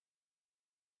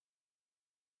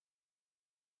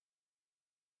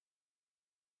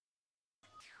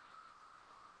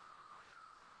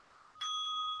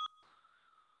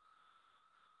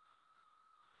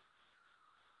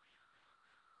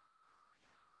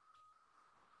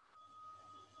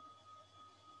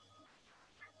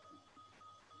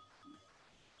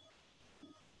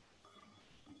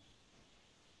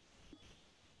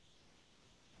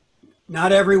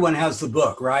Not everyone has the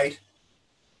book, right?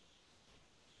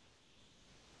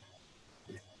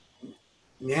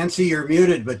 Nancy, you're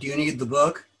muted, but do you need the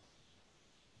book?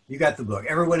 You got the book.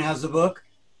 Everyone has the book? I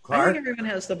think Clark? everyone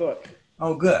has the book.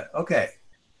 Oh, good. Okay.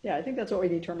 Yeah, I think that's what we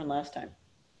determined last time.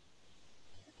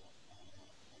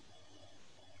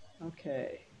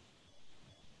 Okay.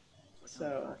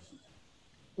 So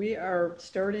we are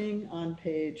starting on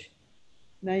page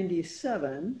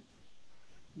 97,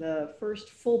 the first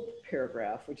full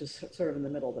paragraph, which is sort of in the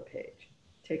middle of the page,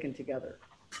 taken together.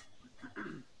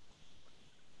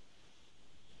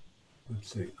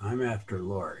 Let's see. I'm after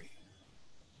Lori.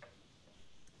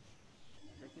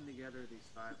 Taking together these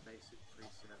 5 basic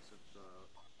precepts of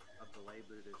the lay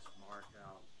Buddhists mark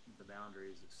out the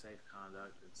boundaries of safe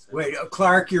conduct. And Wait,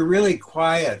 Clark, you're really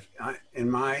quiet. How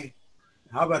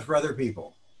about for other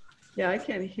people? Yeah, I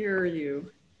can't hear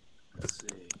you. Let's see.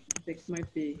 I think it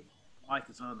might be. Mike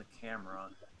is on the camera.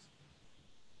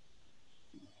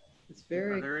 It's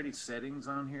very. Are there any settings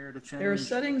on here to change? There are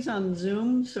settings on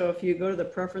Zoom. So if you go to the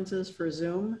preferences for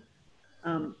Zoom,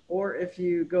 or if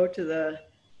you go to the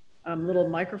little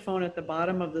microphone at the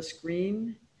bottom of the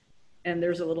screen, and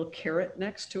there's a little caret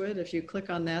next to it. If you click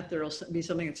on that, there'll be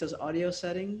something that says audio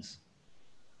settings.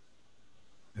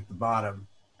 At the bottom.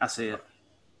 I see it.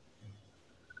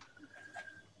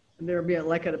 And there'll be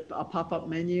like a pop-up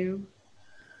menu.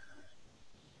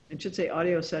 It should say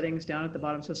audio settings down at the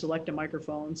bottom. So select a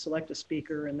microphone, select a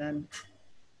speaker, and then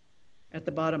at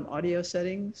the bottom, audio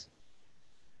settings.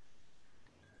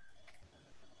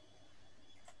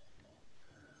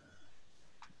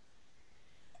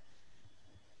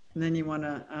 And then you want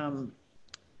to,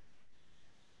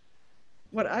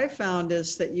 what I found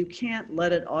is that you can't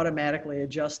let it automatically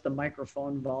adjust the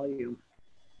microphone volume.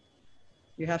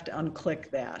 You have to unclick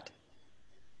that.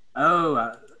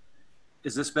 Oh,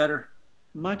 is this better?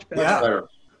 Much better.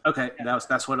 Yeah. Okay,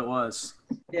 that's what it was.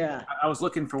 Yeah. I was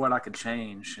looking for what I could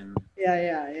change, and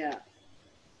Yeah.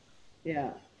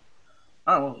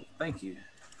 oh, well, thank you.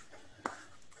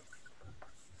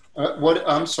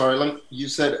 I'm sorry. You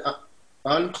said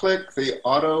unclick the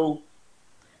auto.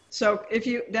 So if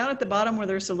you, down at the bottom where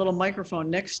there's a little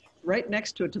microphone right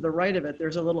next to it, to the right of it,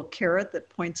 there's a little caret that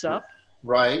points up.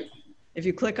 Right. If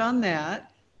you click on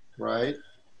that. Right.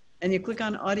 And you click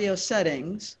on audio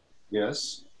settings.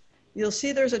 Yes. You'll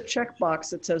see there's a checkbox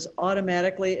that says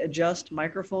automatically adjust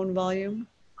microphone volume.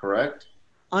 Correct.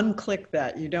 Unclick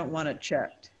that. You don't want it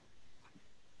checked.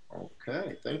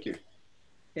 Okay. Thank you.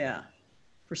 Yeah.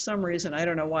 For some reason, I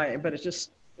don't know why, but it's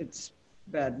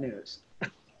bad news.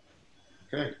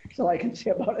 Okay. That's all I can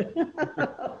say about it.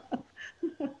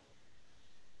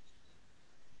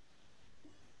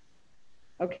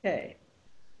 Okay.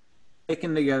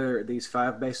 Taken together, these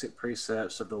 5 basic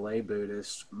precepts of the lay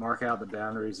Buddhists mark out the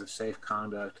boundaries of safe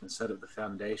conduct and set up the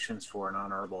foundations for an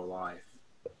honorable life.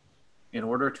 In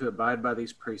order to abide by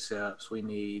these precepts, we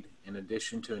need, in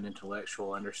addition to an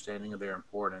intellectual understanding of their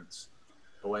importance,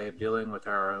 a way of dealing with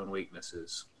our own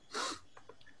weaknesses.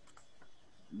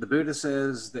 The Buddha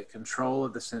says that control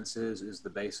of the senses is the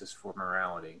basis for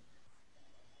morality,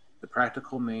 the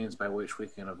practical means by which we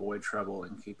can avoid trouble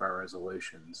and keep our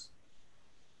resolutions.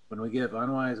 When we give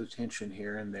unwise attention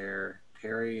here and there,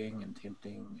 tarrying and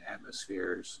tempting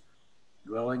atmospheres,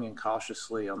 dwelling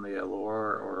incautiously on the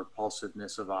allure or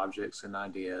repulsiveness of objects and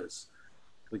ideas,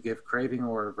 we give craving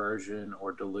or aversion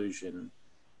or delusion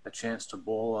a chance to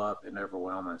boil up and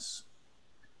overwhelm us.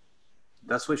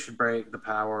 Thus we should break the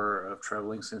power of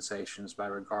troubling sensations by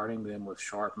regarding them with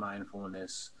sharp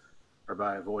mindfulness or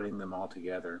by avoiding them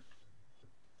altogether.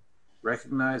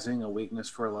 Recognizing a weakness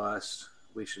for lust,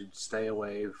 we should stay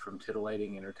away from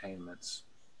titillating entertainments.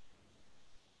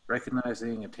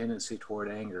 Recognizing a tendency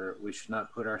toward anger, we should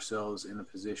not put ourselves in a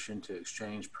position to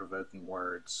exchange provoking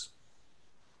words.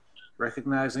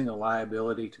 Recognizing a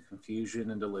liability to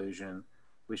confusion and delusion,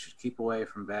 we should keep away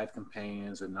from bad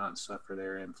companions and not suffer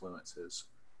their influences.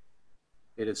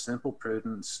 It is simple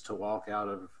prudence to walk out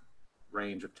of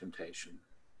range of temptation.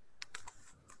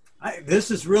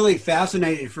 This is really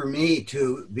fascinating for me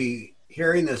to be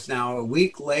hearing this now a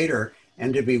week later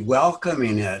and to be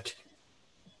welcoming it.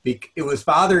 It was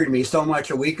bothering me so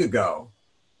much a week ago.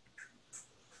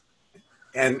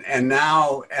 And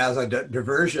now as a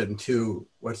diversion to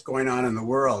what's going on in the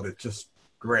world, it's just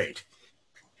great.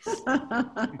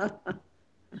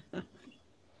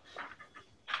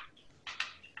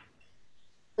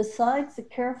 Besides the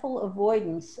careful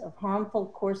avoidance of harmful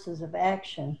courses of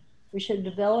action, we should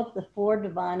develop the 4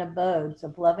 divine abodes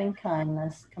of loving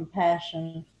kindness,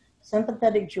 compassion,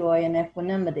 sympathetic joy, and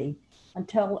equanimity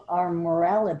until our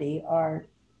morality, our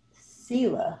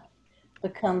sila,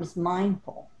 becomes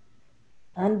mindful.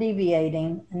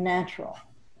 undeviating, and natural.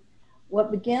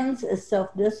 What begins as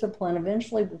self-discipline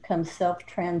eventually becomes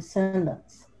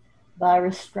self-transcendence. By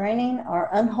restraining our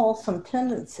unwholesome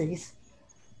tendencies,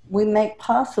 we make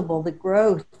possible the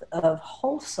growth of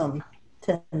wholesome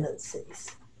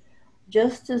tendencies.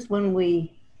 Just as when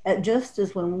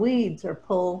weeds are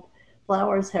pulled,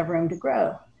 flowers have room to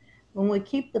grow. When we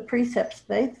keep the precepts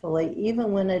faithfully,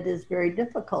 even when it is very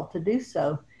difficult to do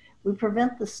so, we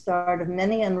prevent the start of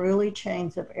many unruly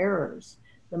chains of errors.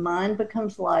 The mind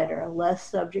becomes lighter, less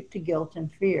subject to guilt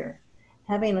and fear.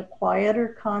 Having a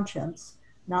quieter conscience,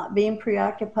 not being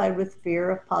preoccupied with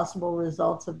fear of possible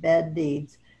results of bad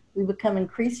deeds, we become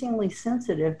increasingly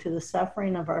sensitive to the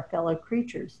suffering of our fellow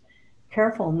creatures,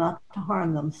 careful not to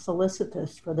harm them,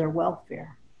 solicitous for their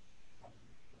welfare.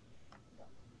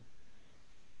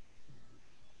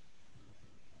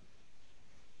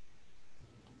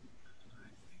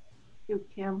 You,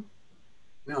 Kim.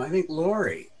 No, I think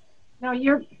Lori. No,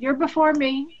 you're before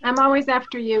me. I'm always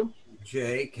after you.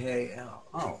 JKL.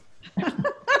 Oh.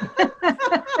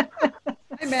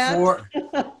 Hi, Matt.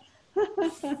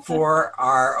 For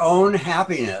our own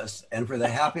happiness and for the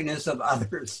happiness of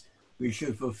others, we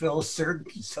should fulfill certain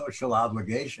social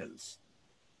obligations.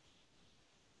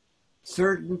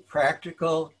 Certain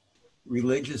practical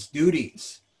religious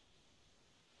duties.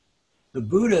 The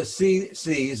Buddha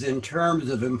sees in terms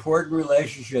of important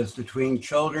relationships between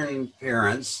children and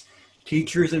parents,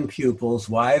 teachers and pupils,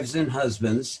 wives and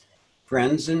husbands,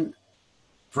 friends and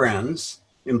friends,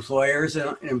 employers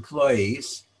and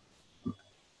employees,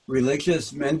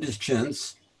 religious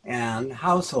mendicants, and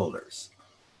householders.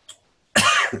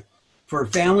 For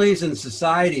families and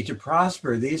society to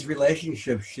prosper, these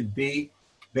relationships should be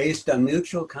based on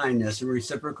mutual kindness and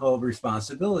reciprocal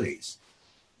responsibilities.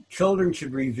 Children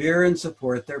should revere and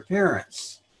support their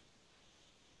parents.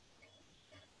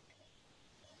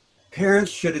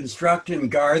 Parents should instruct and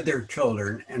guard their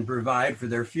children and provide for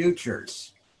their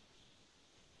futures.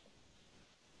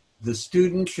 The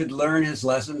student should learn his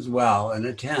lessons well and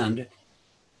attend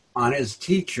on his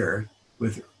teacher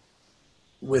with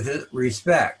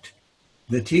respect.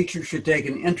 The teacher should take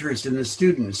an interest in the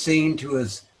student, seeing to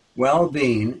his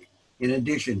well-being in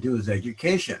addition to his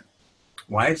education.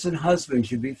 Wives and husbands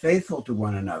should be faithful to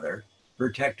one another,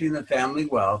 protecting the family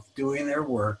wealth, doing their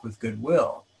work with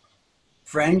goodwill.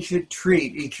 Friends should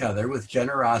treat each other with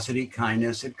generosity,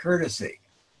 kindness, and courtesy.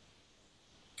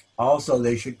 Also,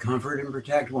 they should comfort and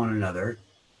protect one another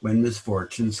when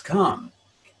misfortunes come.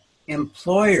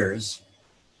 Employers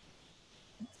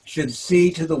should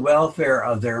see to the welfare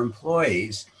of their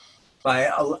employees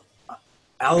by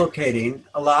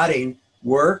allotting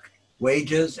work,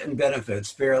 wages, and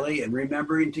benefits fairly, and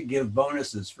remembering to give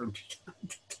bonuses from time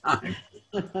to time.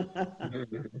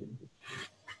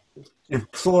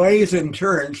 Employees, in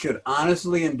turn, should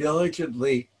honestly and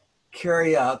diligently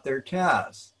carry out their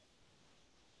tasks.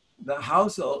 The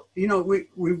household,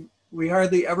 we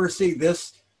hardly ever see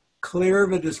this clear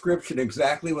of a description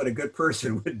exactly what a good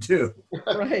person would do.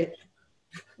 Right.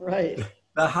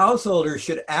 The householder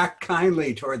should act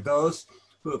kindly toward those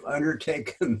who have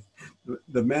undertaken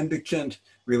the mendicant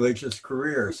religious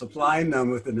career, supplying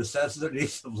them with the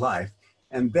necessities of life,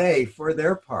 and they, for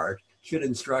their part, should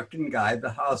instruct and guide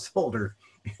the householder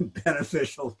in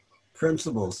beneficial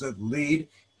principles that lead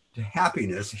to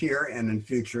happiness here and in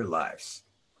future lives.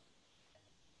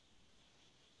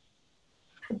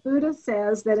 The Buddha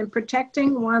says that in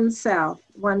protecting oneself,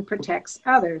 one protects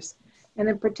others, and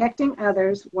in protecting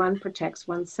others, one protects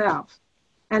oneself.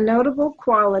 A notable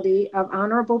quality of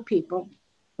honorable people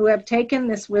who have taken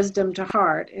this wisdom to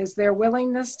heart is their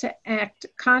willingness to act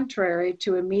contrary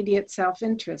to immediate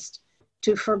self-interest,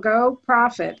 to forgo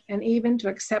profit, and even to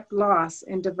accept loss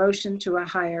in devotion to a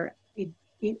higher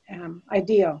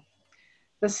ideal.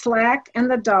 The slack and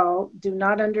the dull do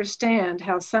not understand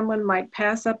how someone might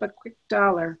pass up a quick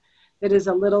dollar that is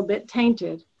a little bit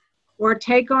tainted, or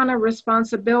take on a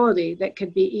responsibility that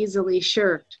could be easily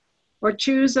shirked, or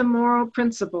choose a moral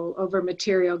principle over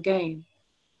material gain.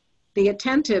 The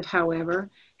attentive, however,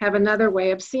 have another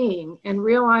way of seeing and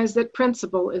realize that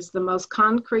principle is the most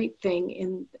concrete thing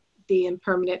in the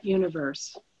impermanent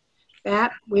universe,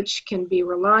 that which can be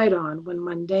relied on when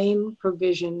mundane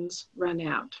provisions run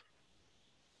out.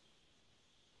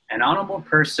 An honorable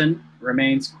person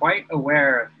remains quite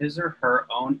aware of his or her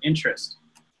own interest,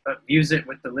 but views it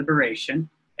with deliberation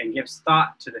and gives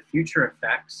thought to the future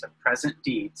effects of present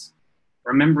deeds,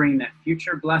 remembering that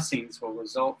future blessings will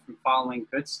result from following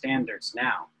good standards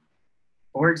now.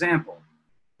 For example,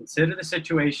 consider the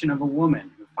situation of a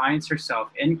woman who finds herself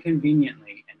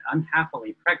inconveniently and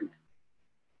unhappily pregnant.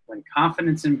 When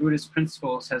confidence in Buddhist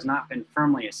principles has not been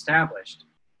firmly established,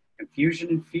 confusion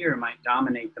and fear might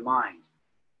dominate the mind,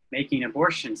 making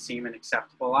abortion seem an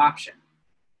acceptable option.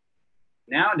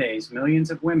 Nowadays,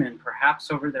 millions of women,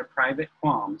 perhaps over their private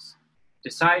qualms,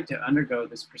 decide to undergo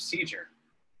this procedure,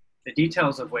 the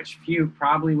details of which few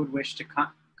probably would wish to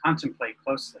contemplate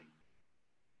closely.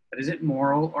 But is it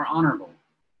moral or honorable?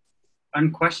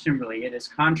 Unquestionably, it is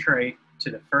contrary to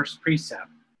the first precept,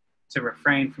 to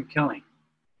refrain from killing.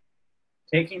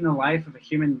 Taking the life of a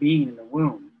human being in the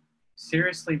womb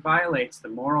seriously violates the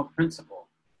moral principle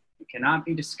and cannot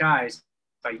be disguised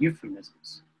by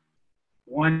euphemisms.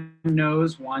 One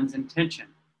knows one's intention,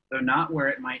 though not where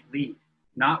it might lead,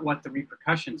 not what the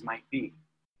repercussions might be.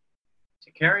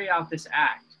 To carry out this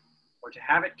act, or to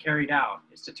have it carried out,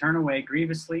 is to turn away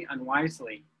grievously,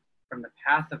 unwisely from the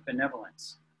path of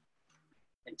benevolence.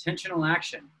 Intentional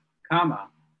action,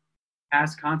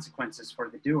 has consequences for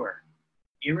the doer,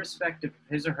 irrespective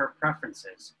of his or her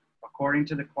preferences, according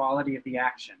to the quality of the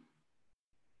action.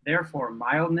 Therefore,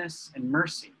 mildness and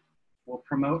mercy will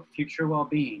promote future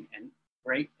well-being and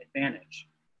great advantage,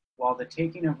 while the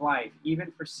taking of life,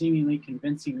 even for seemingly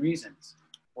convincing reasons,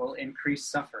 will increase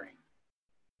suffering.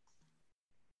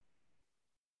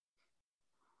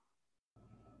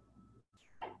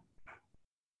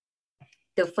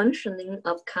 The functioning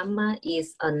of karma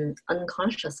is an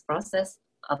unconscious process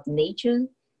of nature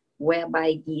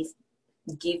whereby these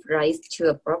give rise to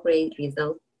appropriate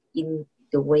results in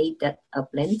the way that a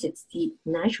planted seed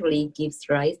naturally gives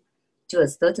rise to a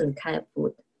certain kind of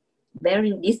food.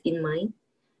 Bearing this in mind,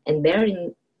 and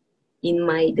bearing in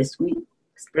mind the sweet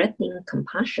spreading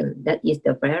compassion that is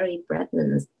the very breadth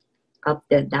of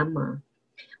the Dhamma,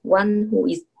 one who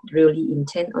is really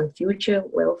intent on future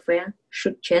welfare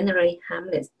should generate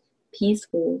harmless,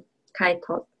 peaceful, kind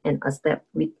thoughts and accept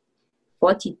with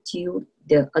fortitude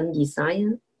the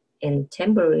undesired and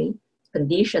temporary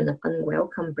condition of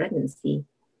unwelcome pregnancy,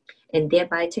 and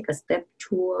thereby take a step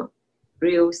toward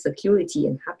real security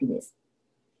and happiness.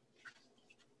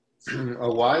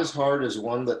 A wise heart is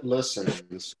one that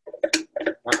listens,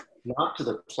 not to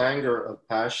the clangor of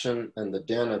passion and the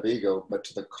din of ego, but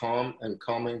to the calm and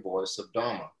calming voice of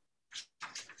Dhamma,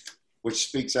 which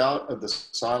speaks out of the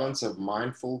silence of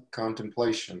mindful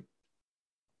contemplation.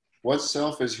 What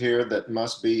self is here that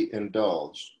must be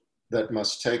indulged, that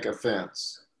must take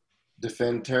offense,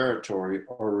 defend territory,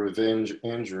 or revenge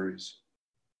injuries?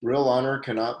 Real honor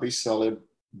cannot be sullied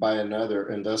by another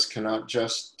and thus cannot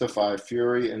justify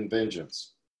fury and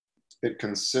vengeance. It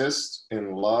consists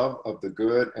in love of the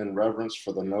good and reverence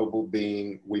for the noble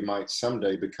being we might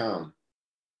someday become,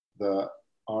 the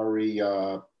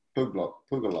Arya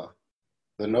Pugala,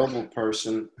 the noble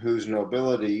person whose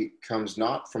nobility comes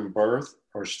not from birth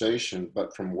or station,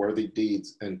 but from worthy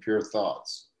deeds and pure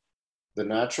thoughts. The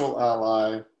natural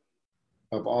ally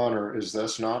of honor is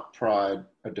thus not pride,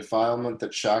 a defilement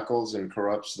that shackles and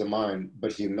corrupts the mind,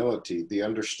 but humility, the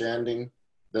understanding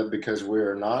that because we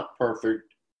are not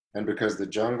perfect and because the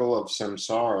jungle of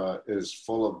samsara is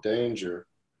full of danger,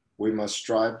 we must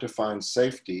strive to find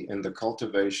safety in the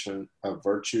cultivation of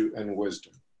virtue and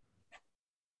wisdom.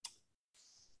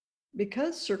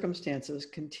 Because circumstances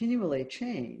continually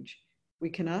change, we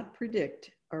cannot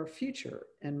predict our future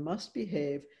and must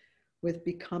behave with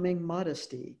becoming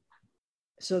modesty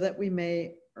so that we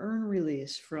may earn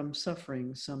release from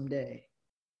suffering someday.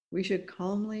 We should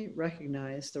calmly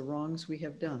recognize the wrongs we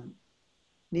have done,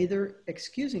 neither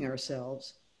excusing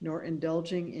ourselves nor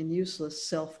indulging in useless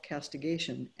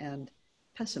self-castigation and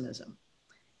pessimism,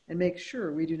 and make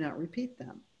sure we do not repeat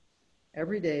them.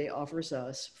 Every day offers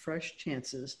us fresh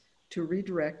chances to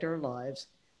redirect our lives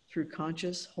through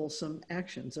conscious, wholesome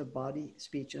actions of body,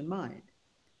 speech, and mind.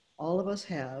 All of us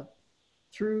have,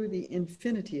 through the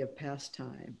infinity of past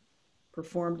time,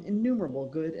 performed innumerable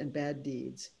good and bad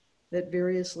deeds that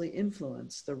variously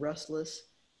influence the restless,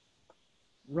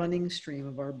 running stream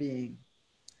of our being.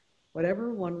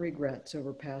 Whatever one regrets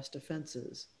over past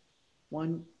offenses,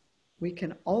 we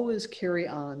can always carry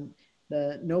on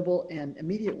the noble and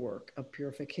immediate work of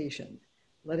purification,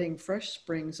 letting fresh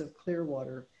springs of clear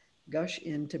water gush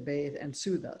in to bathe and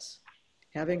soothe us.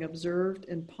 Having observed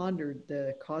and pondered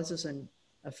the causes and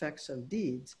effects of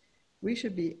deeds, we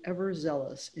should be ever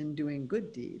zealous in doing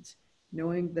good deeds,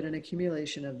 knowing that an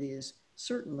accumulation of these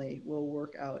certainly will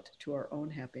work out to our own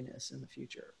happiness in the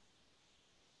future.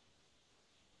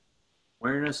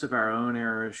 Awareness of our own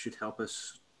errors should help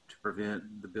us to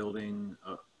prevent the building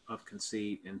of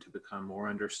conceit and to become more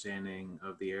understanding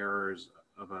of the errors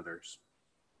of others.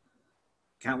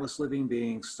 Countless living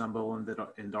beings stumble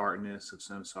in darkness of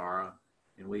samsara,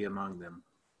 and we among them.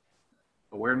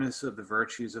 Awareness of the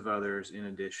virtues of others, in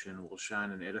addition, will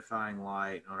shine an edifying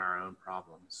light on our own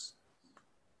problems.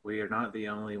 We are not the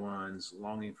only ones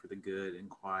longing for the good and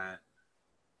quiet.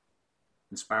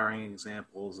 Inspiring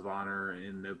examples of honor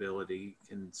and nobility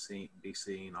can be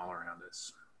seen all around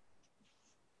us.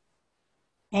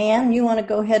 Anne, you want to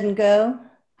go ahead and go?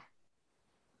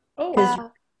 Oh, Because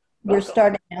we're welcome.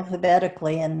 starting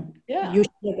alphabetically, and Yeah. you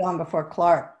should have gone before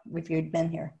Clark if you'd been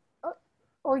here.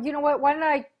 Or you know what? Why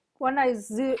don't I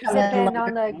zip in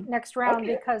on the next round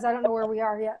Okay. because I don't know where we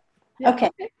are yet. Yeah.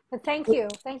 Okay. But thank you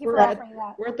for We're at- offering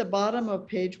that. We're at the bottom of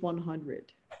page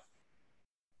 100.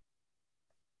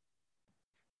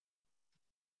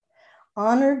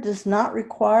 Honor does not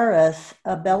require us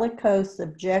a bellicose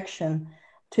objection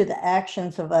to the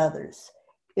actions of others.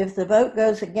 If the vote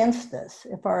goes against us,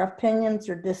 if our opinions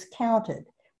are discounted,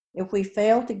 if we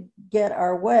fail to get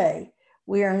our way,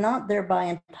 we are not thereby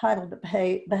entitled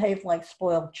to behave like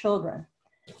spoiled children.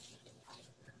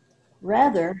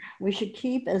 Rather, we should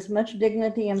keep as much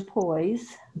dignity and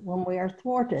poise when we are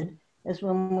thwarted as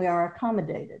when we are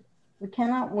accommodated. We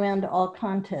cannot win all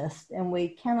contests, and we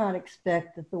cannot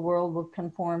expect that the world will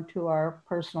conform to our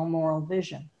personal moral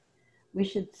vision. We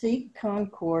should seek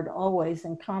concord always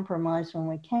and compromise when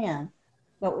we can,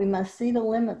 but we must see the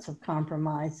limits of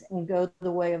compromise and go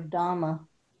the way of Dhamma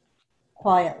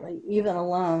quietly, even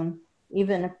alone,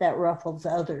 even if that ruffles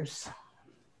others.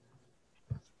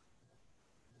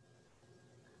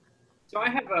 So I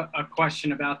have a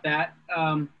question about that.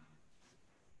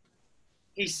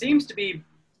 He seems to be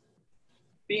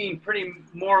being pretty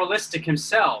moralistic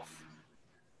himself.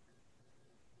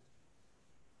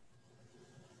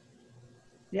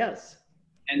 Yes.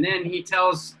 And then he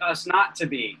tells us not to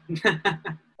be.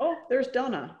 Oh, there's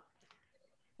Donna.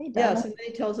 Hey, Donna. Yes, and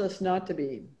he tells us not to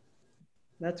be.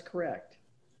 That's correct.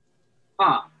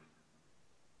 Huh.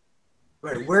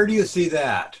 Wait, where do you see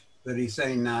that he's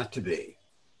saying not to be?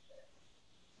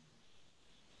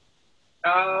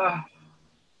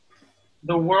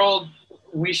 The world,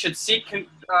 we should seek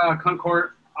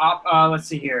concord. Let's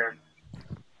see here.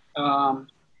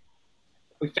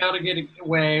 We fail to get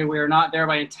away. We are not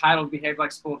thereby entitled to behave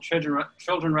like spoiled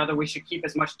children. Rather, we should keep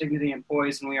as much dignity and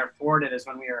poise when we are thwarted as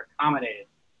when we are accommodated.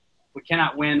 We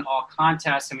cannot win all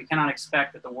contests, and we cannot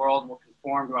expect that the world will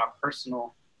conform to our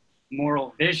personal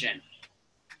moral vision.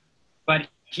 But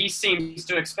he seems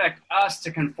to expect us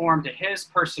to conform to his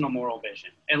personal moral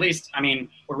vision. At least, I mean,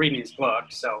 we're reading his book,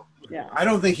 so. Yeah. I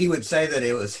don't think he would say that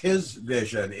it was his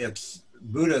vision. It's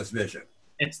Buddha's vision.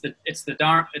 It's the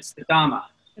Dhamma. It's the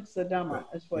Dhamma,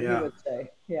 is what Yeah. he would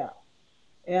say. Yeah.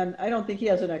 And I don't think he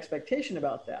has an expectation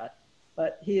about that,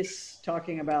 but he's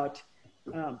talking about,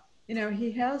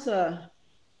 he has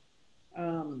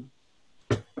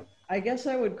I guess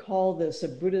I would call this a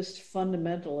Buddhist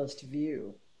fundamentalist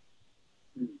view.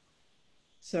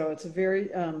 So it's a very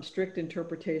strict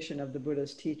interpretation of the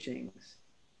Buddha's teachings,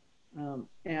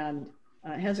 and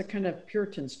it has a kind of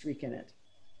Puritan streak in it.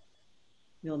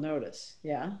 You'll notice,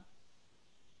 yeah?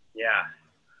 Yeah.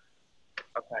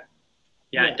 Okay.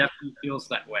 Yeah, Yeah. it definitely feels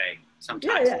that way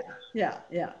sometimes. Yeah.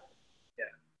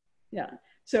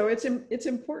 So it's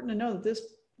important to know that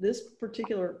this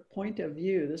particular point of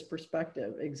view, this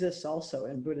perspective exists also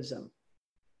in Buddhism.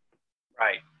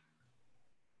 Right.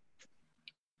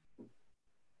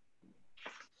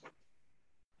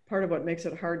 Part of what makes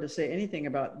it hard to say anything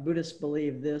about Buddhists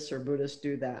believe this or Buddhists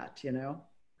do that,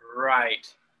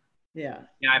 Right. Yeah.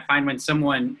 Yeah, I find when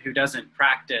someone who doesn't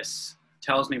practice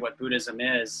tells me what Buddhism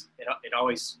is, it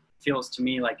always feels to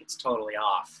me like it's totally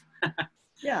off.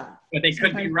 Yeah. But they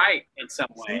could be Sometimes- right in some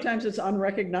way. Sometimes it's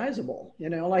unrecognizable,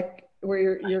 like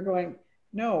where you're going,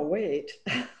 no, wait,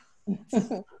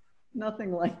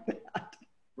 nothing like that.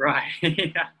 Right.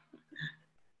 Yeah.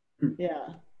 Yeah.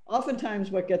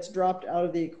 Oftentimes what gets dropped out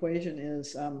of the equation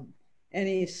is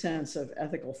any sense of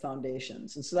ethical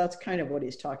foundations. And so that's kind of what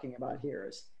he's talking about here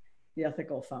is the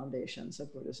ethical foundations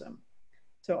of Buddhism.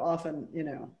 So often,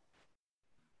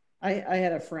 I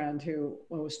had a friend who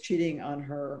was cheating on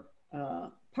her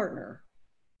partner.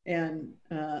 And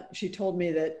she told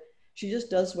me that she just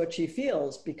does what she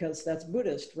feels because that's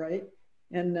Buddhist, right?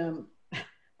 And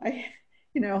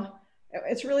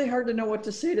it's really hard to know what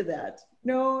to say to that.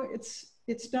 No,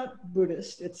 it's not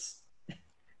Buddhist. It's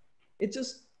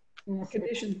just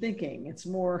conditioned thinking. It's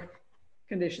more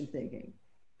conditioned thinking.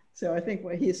 So I think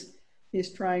what he's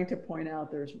trying to point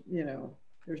out, there's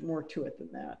more to it than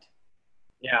that.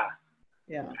 Yeah.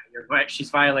 Yeah. You're right. She's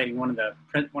violating one of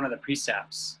the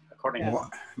precepts, according to.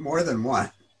 More than one.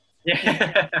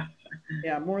 Yeah.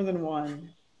 Yeah, more than one.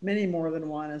 Many more than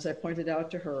one, as I pointed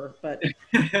out to her. But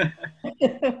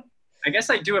I guess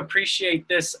I do appreciate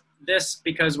this this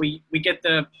because we get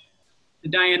the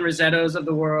Diane Rosettos of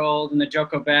the world and the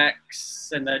Joko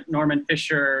Becks and the Norman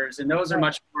Fishers, and those are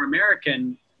much more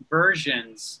American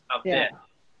versions of this.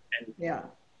 And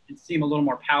it seem a little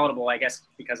more palatable, I guess,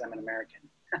 because I'm an American.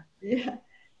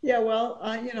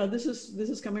 Well, you know, this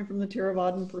is coming from the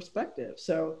Theravadan perspective,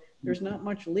 so there's not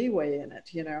much leeway in it,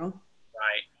 you know.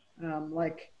 Right.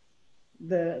 Like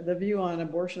the view on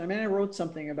abortion. I mean, I wrote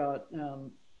something about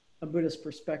a Buddhist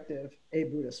perspective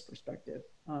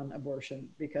on abortion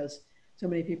because so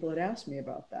many people had asked me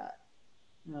about that.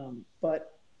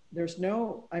 But there's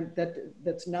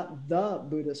that's not the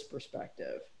Buddhist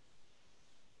perspective.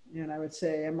 And I would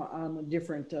say I'm on a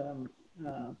different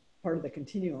part of the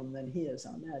continuum than he is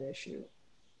on that issue.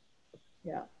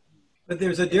 Yeah. But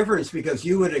there's a difference because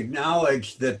you would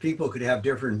acknowledge that people could have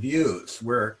different views,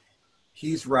 where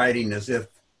he's writing as if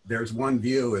there's one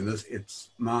view and it's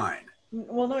mine.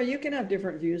 Well, no, you can have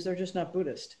different views. They're just not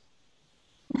Buddhist.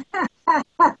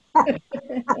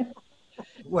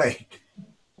 Wait,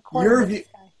 your view,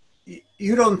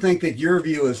 you don't think that your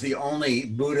view is the only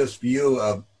Buddhist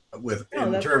view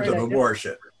in terms of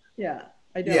abortion? Yeah,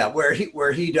 I don't. Yeah,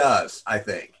 where he does, I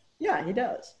think. Yeah, he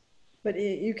does. But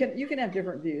you can have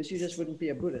different views. You just wouldn't be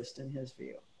a Buddhist in his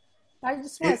view. I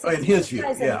just want to say in his view,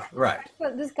 yeah, right.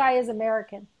 This guy is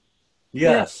American.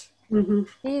 Yes. Mm-hmm.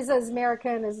 He's as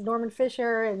American as Norman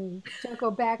Fisher and Joko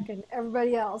Beck and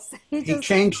everybody else. He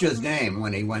changed his name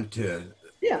when he went to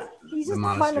he's the just a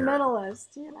monastery.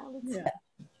 fundamentalist, you know.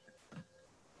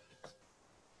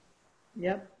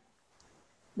 Yep.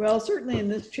 Well, certainly in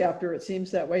this chapter, it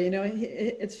seems that way. You know,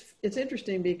 it's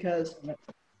interesting because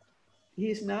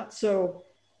he's not so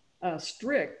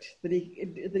strict that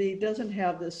he doesn't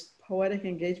have this poetic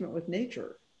engagement with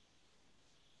nature,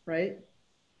 right?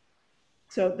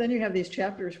 So then you have these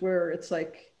chapters where it's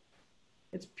like,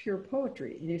 it's pure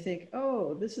poetry. And you think,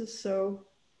 oh, this is so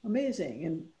amazing.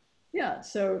 And yeah,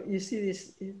 so you see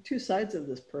these two sides of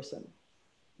this person.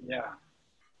 Yeah.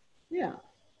 Yeah.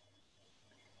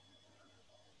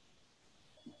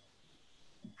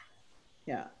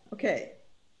 Yeah, okay.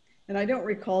 And I don't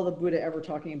recall the Buddha ever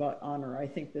talking about honor. I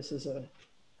think this is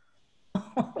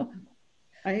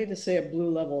I hate to say a blue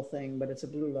level thing, but it's a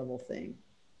blue level thing.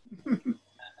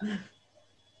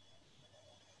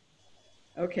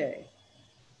 Okay.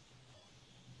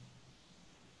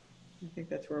 I think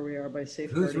that's where we are by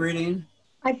safeguarding. Who's reading?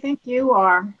 I think you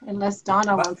are, unless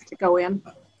Donna wants to go in.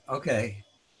 Okay.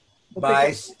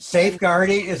 By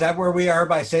safeguarding, is that where we are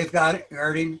by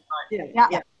safeguarding?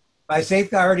 Yeah. By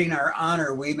safeguarding our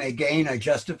honor, we may gain a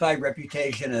justified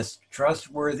reputation as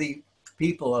trustworthy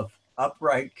people of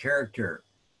upright character,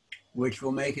 which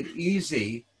will make it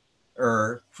easier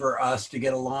for us to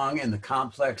get along in the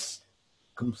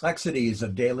complexities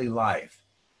of daily life.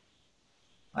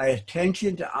 By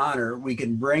attention to honor, we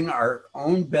can bring our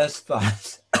own best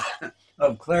thoughts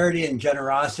of clarity and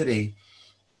generosity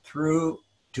through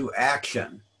to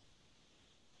action,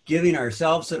 giving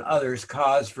ourselves and others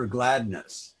cause for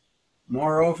gladness.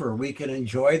 Moreover, we can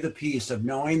enjoy the peace of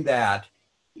knowing that,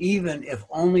 even if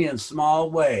only in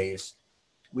small ways,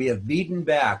 we have beaten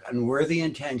back unworthy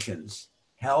intentions,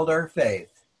 held our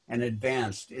faith, and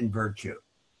advanced in virtue.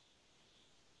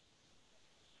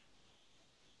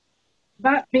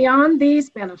 But beyond these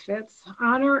benefits,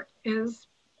 honor is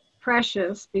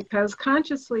precious because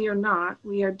consciously or not,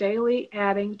 we are daily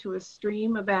adding to a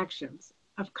stream of actions,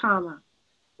 of karma,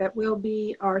 that will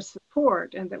be our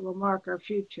support and that will mark our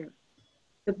future.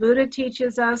 The Buddha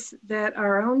teaches us that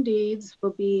our own deeds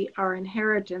will be our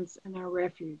inheritance and our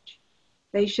refuge.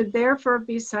 They should therefore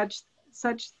be such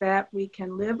that we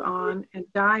can live on and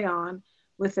die on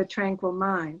with a tranquil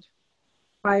mind.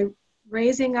 By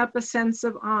raising up a sense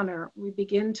of honor, we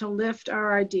begin to lift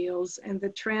our ideals and the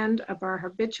trend of our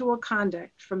habitual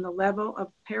conduct from the level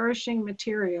of perishing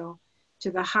material to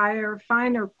the higher,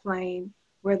 finer plane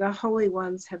where the holy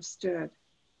ones have stood,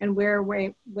 and where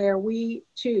we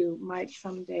too might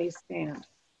someday stand.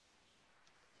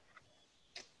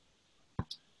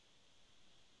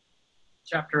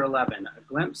 Chapter 11, a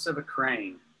glimpse of a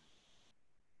crane.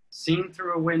 Seen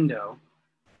through a window,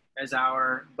 as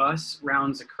our bus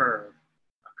rounds a curve,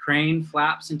 a crane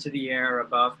flaps into the air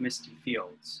above misty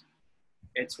fields.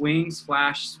 Its wings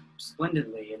flash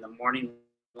splendidly in the morning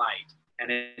light,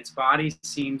 and its body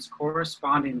seems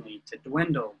correspondingly to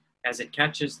dwindle as it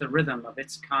catches the rhythm of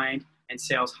its kind and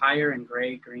sails higher in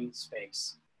gray-green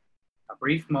space. A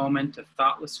brief moment of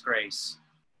thoughtless grace,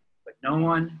 but no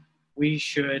one we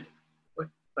should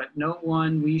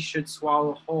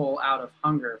swallow whole out of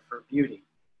hunger for beauty.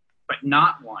 But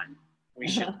not one we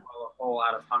should swallow whole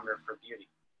out of hunger for beauty.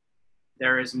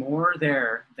 There is more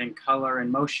there than color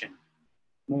and motion,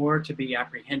 more to be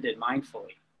apprehended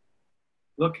mindfully.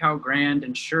 Look how grand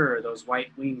and sure those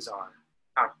white wings are,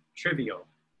 how trivial,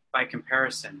 by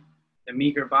comparison, the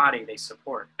meager body they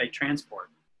transport.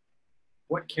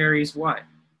 What carries what?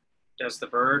 Does the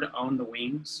bird own the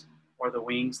wings, or the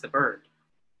wings the bird?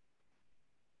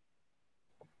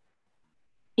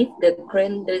 If the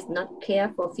crane does not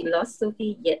care for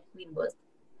philosophy, yet we must,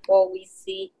 for we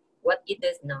see what it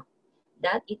does not,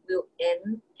 that it will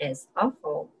end as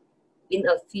awful in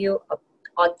a few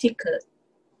articles,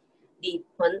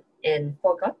 deepened and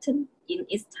forgotten in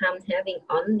its time, having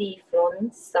only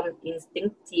flown some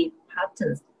instinctive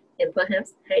patterns and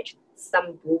perhaps hatched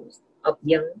some broods of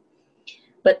young.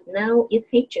 But now it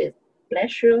hatches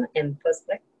pleasure and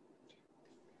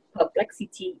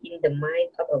perplexity in the mind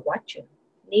of a watcher.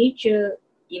 Nature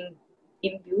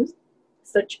imbues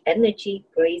such energy,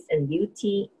 grace, and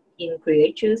beauty in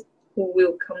creatures who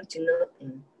will come to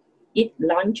nothing. It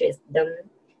launches them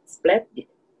splendidly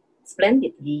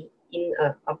in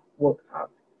an upward arc,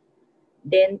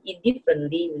 then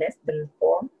indifferently lets them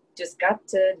fall to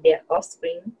scatter their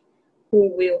offspring,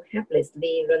 who will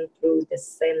helplessly run through the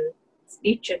same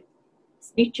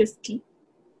speechlessly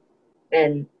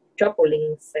and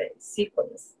troubling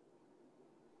sequence.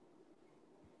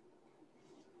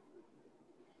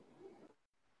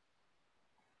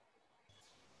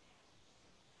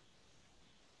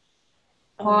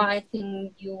 Paul, I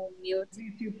think you mute.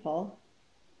 Thank you, Paul.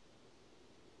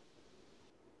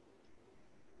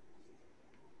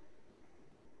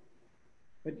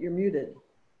 But you're muted.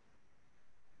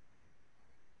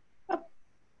 There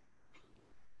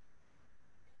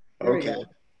we Okay,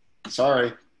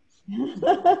 sorry.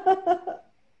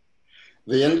 The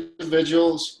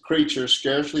individual's creature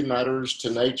scarcely matters to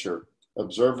nature.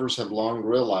 Observers have long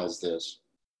realized this.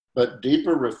 But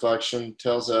deeper reflection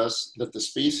tells us that the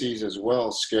species as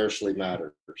well scarcely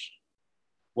matters.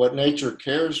 What nature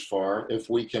cares for, if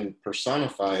we can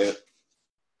personify it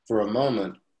for a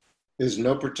moment, is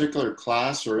no particular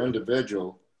class or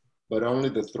individual, but only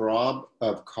the throb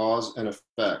of cause and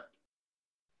effect,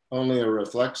 only a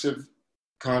reflexive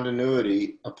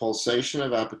continuity, a pulsation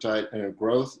of appetite, and a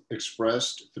growth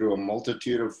expressed through a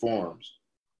multitude of forms.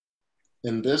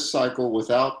 In this cycle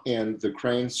without end, the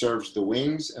crane serves the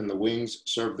wings, and the wings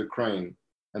serve the crane,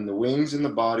 and the wings in the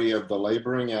body of the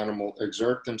laboring animal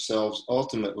exert themselves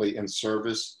ultimately in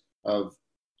service of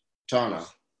tanha,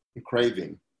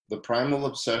 craving, the primal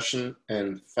obsession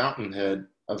and fountainhead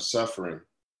of suffering.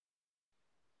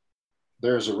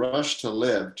 There is a rush to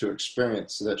live, to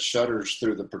experience, that shudders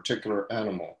through the particular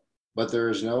animal, but there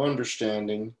is no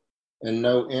understanding and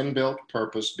no inbuilt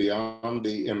purpose beyond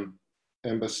the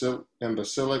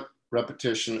imbecilic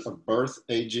repetition of birth,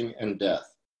 aging, and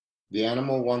death. The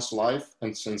animal wants life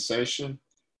and sensation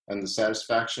and the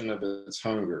satisfaction of its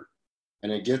hunger,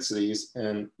 and it gets these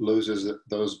and loses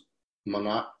those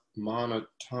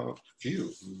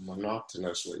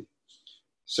monotonously.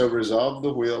 So resolve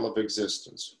the wheel of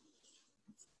existence.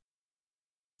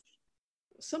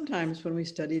 Sometimes when we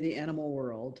study the animal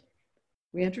world,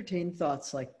 we entertain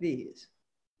thoughts like these.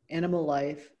 Animal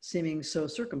life seeming so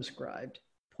circumscribed,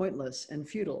 pointless, and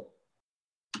futile.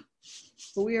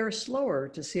 But we are slower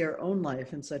to see our own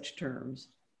life in such terms,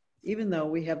 even though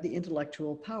we have the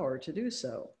intellectual power to do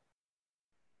so.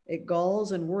 It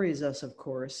galls and worries us, of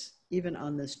course, even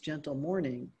on this gentle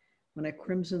morning when a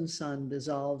crimson sun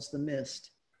dissolves the mist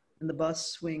and the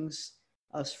bus swings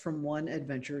us from one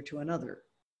adventure to another.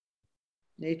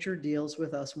 Nature deals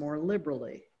with us more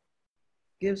liberally,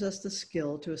 gives us the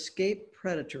skill to escape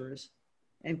predators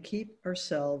and keep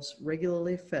ourselves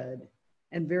regularly fed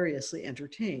and variously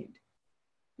entertained.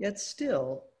 Yet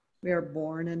still, we are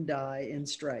born and die in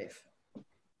strife.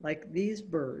 Like these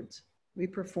birds, we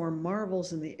perform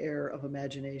marvels in the air of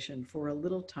imagination for a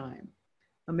little time,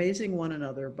 amazing one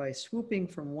another by swooping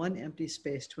from one empty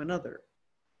space to another.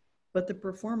 But the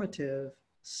performance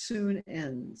soon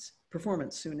ends.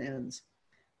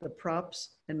 The props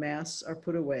and masts are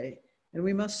put away, and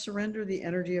we must surrender the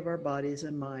energy of our bodies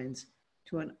and minds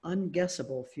to an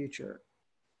unguessable future.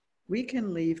 We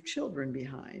can leave children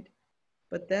behind,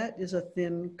 but that is a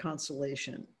thin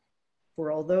consolation.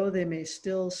 For although they may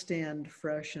still stand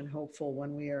fresh and hopeful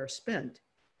when we are spent,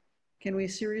 can we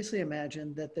seriously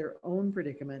imagine that their own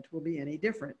predicament will be any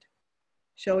different?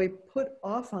 Shall we put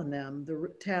off on them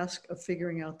the task of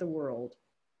figuring out the world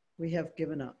we have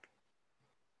given up?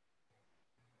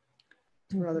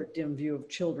 It's a rather dim view of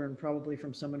children, probably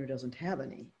from someone who doesn't have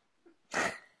any.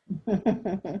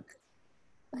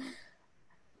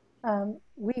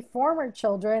 We former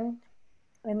children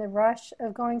in the rush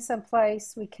of going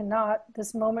someplace we cannot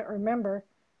this moment remember,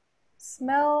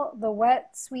 smell the wet,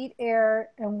 sweet air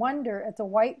and wonder at the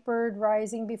white bird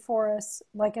rising before us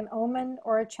like an omen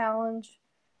or a challenge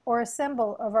or a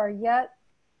symbol of our yet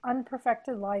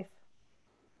unperfected life.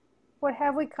 What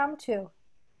have we come to?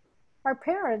 Our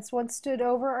parents once stood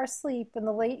over our sleep in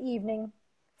the late evening,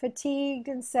 fatigued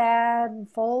and sad and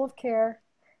full of care,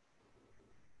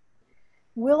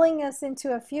 willing us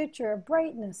into a future of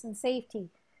brightness and safety,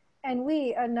 and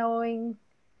we, unknowing,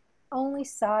 only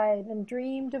sighed and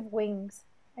dreamed of wings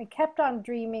and kept on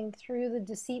dreaming through the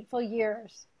deceitful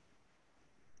years.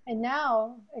 And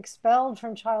now, expelled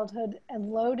from childhood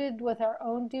and loaded with our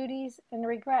own duties and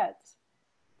regrets,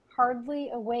 hardly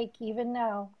awake even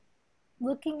now,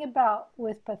 looking about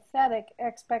with pathetic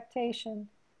expectation.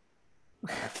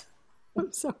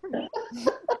 I'm sorry.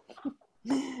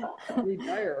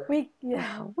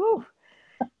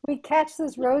 We catch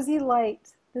this rosy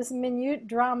light, this minute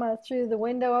drama through the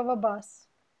window of a bus.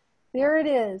 There it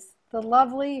is, the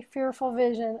lovely, fearful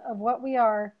vision of what we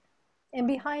are, and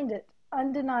behind it,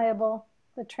 undeniable,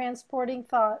 the transporting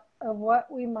thought of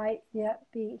what we might yet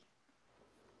be.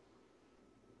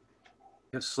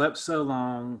 We have slept so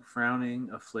long, frowning,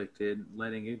 afflicted,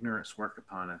 letting ignorance work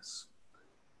upon us.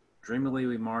 Dreamily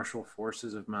we marshal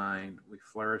forces of mind, we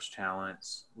flourish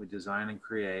talents, we design and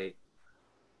create,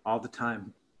 all the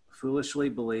time foolishly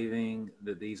believing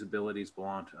that these abilities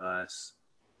belong to us,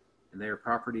 and they are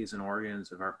properties and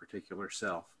organs of our particular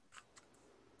self.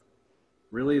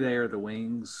 Really, they are the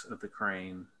wings of the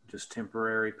crane, just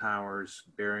temporary powers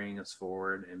bearing us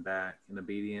forward and back in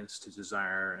obedience to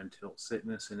desire until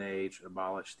sickness and age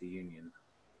abolish the union.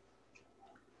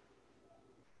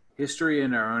 History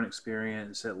and our own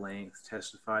experience at length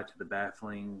testify to the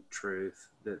baffling truth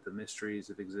that the mysteries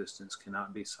of existence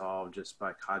cannot be solved just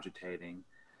by cogitating,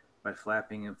 by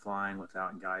flapping and flying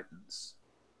without guidance.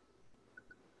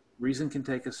 Reason can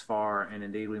take us far, and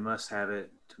indeed we must have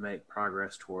it to make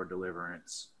progress toward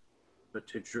deliverance. But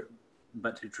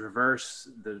to traverse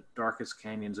the darkest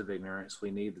canyons of ignorance,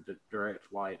 we need the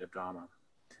direct light of Dhamma,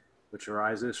 which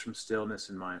arises from stillness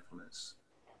and mindfulness.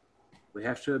 We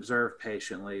have to observe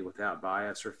patiently, without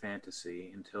bias or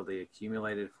fantasy, until the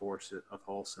accumulated force of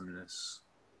wholesomeness,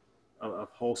 of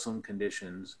wholesome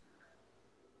conditions,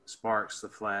 sparks the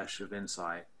flash of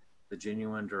insight, the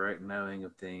genuine direct knowing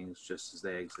of things just as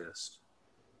they exist.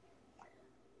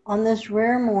 On this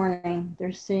rare morning,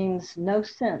 there seems no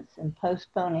sense in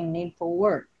postponing needful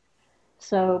work.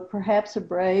 So perhaps a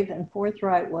brave and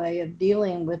forthright way of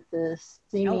dealing with the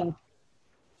seeming...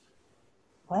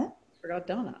 What? Forgot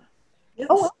Donna. Yes.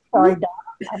 Oh, I'm sorry, Donna.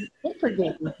 I did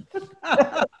forget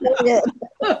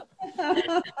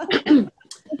you.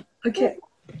 Okay.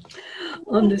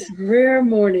 On this rare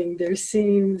morning, there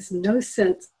seems no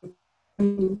sense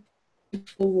in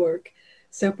work.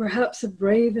 So perhaps a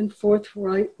brave and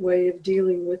forthright way of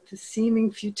dealing with the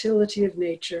seeming futility of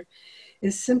nature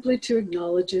is simply to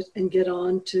acknowledge it and get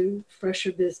on to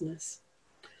fresher business.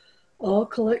 All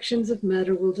collections of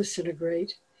matter will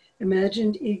disintegrate.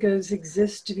 Imagined egos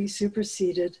exist to be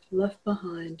superseded, left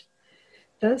behind.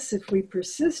 Thus, if we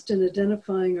persist in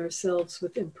identifying ourselves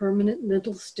with impermanent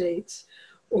mental states,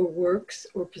 or works,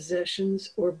 or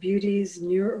possessions, or beauties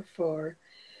near or far,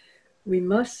 we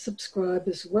must subscribe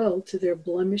as well to their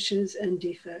blemishes and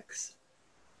defects.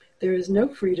 There is no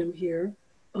freedom here,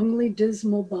 only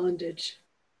dismal bondage.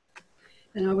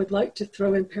 And I would like to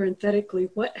throw in parenthetically,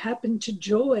 what happened to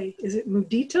joy? Is it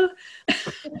mudita?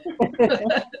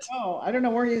 Oh, I don't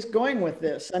know where he's going with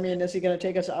this. I mean, is he going to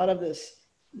take us out of this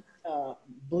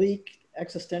bleak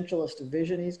existentialist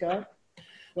vision he's got?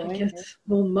 I guess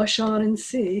we'll mush on and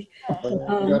see. We've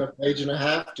got a page and a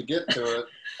half to get to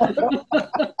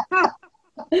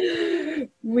it.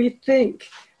 We think,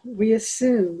 we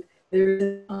assume there's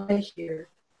an I here,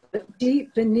 but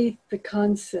deep beneath the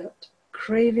concept,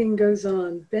 craving goes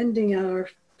on, bending our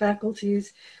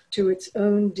faculties to its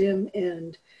own dim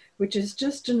end, which is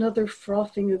just another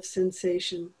frothing of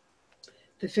sensation.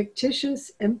 The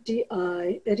fictitious empty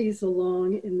I eddies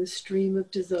along in the stream of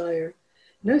desire.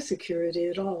 No security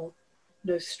at all,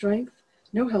 no strength,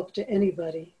 no help to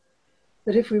anybody.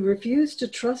 But if we refuse to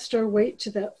trust our weight to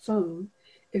that foam,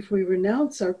 if we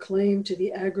renounce our claim to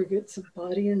the aggregates of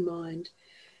body and mind,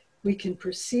 we can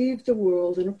perceive the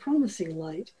world in a promising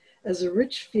light as a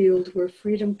rich field where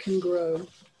freedom can grow.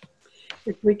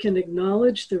 If we can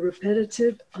acknowledge the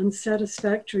repetitive,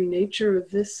 unsatisfactory nature of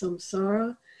this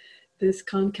samsara, this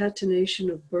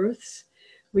concatenation of births,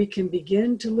 we can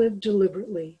begin to live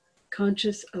deliberately,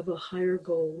 conscious of a higher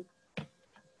goal.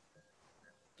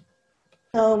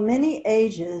 So many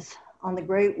ages on the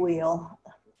great wheel,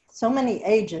 So many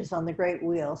ages on the great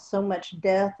wheel, so much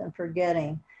death and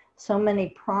forgetting, so many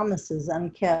promises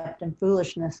unkept and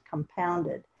foolishness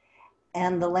compounded,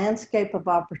 and the landscape of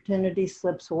opportunity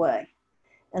slips away.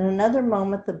 In another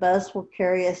moment, the bus will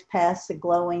carry us past the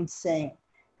glowing scene,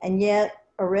 and yet,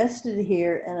 arrested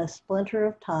here in a splinter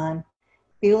of time,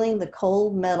 feeling the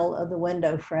cold metal of the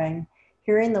window frame,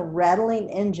 hearing the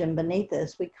rattling engine beneath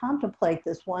us, we contemplate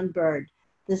this one bird,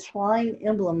 this flying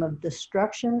emblem of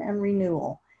destruction and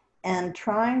renewal, and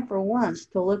trying for once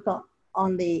to look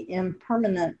on the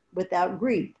impermanent without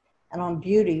grief and on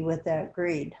beauty without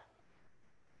greed.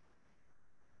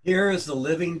 Here is the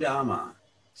living Dhamma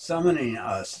summoning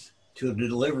us to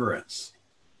deliverance.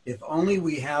 If only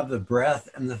we have the breath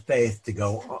and the faith to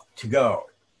go.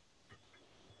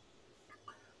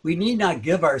 We need not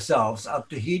give ourselves up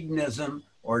to hedonism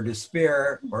or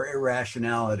despair or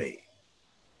irrationality.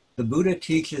 The Buddha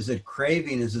teaches that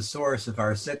craving is the source of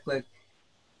our cyclic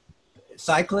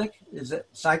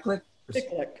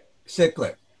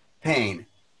pain,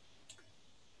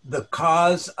 the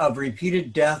cause of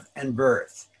repeated death and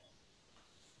birth.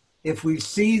 If we can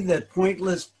see that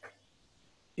pointless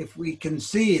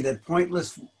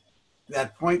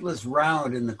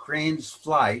round in the crane's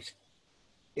flight,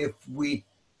 if we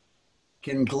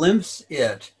can glimpse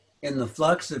it in the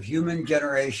flux of human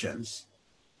generations,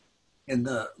 in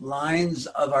the lines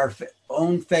of our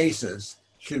own faces,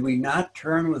 should we not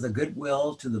turn with a good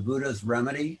will to the Buddha's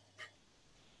remedy?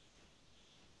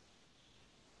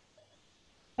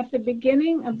 At the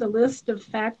beginning of the list of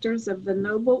factors of the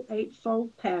Noble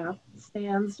Eightfold Path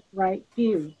stands right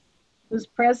view, whose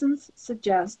presence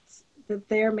suggests that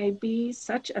there may be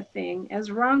such a thing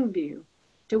as wrong view,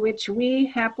 to which we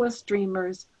hapless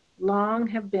dreamers long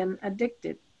have been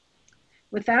addicted.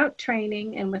 Without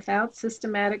training and without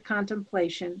systematic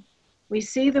contemplation, we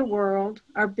see the world,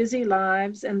 our busy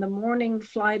lives, and the morning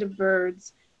flight of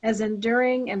birds as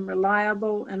enduring and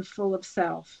reliable and full of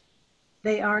self.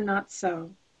 They are not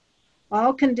so.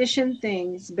 All conditioned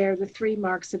things bear the three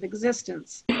marks of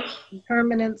existence: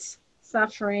 impermanence,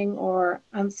 suffering, or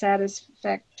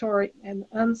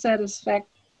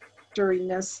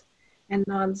unsatisfactoriness, and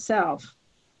non-self.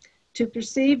 To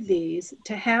perceive these,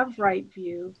 to have right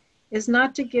view, is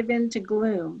not to give in to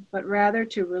gloom, but rather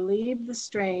to relieve the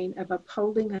strain of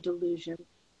upholding a delusion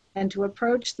and to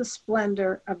approach the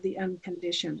splendor of the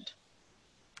unconditioned.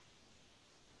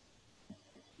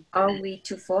 Are we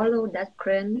to follow that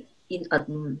crane in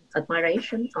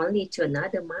admiration only to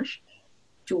another marsh,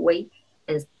 to wait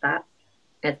and start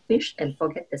at fish and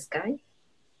forget the sky?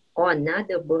 Or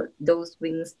another bird, those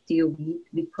wings still beat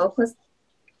with purpose,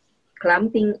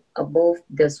 climbing above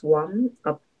the swarm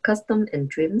of custom and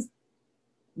dreams,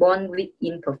 born with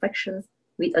imperfections,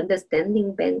 with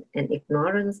understanding bent and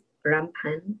ignorance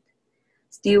rampant?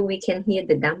 Still we can hear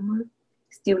the Dhamma,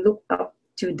 still look up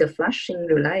to the flashing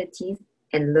realities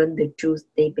and learn the truths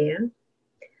they bear.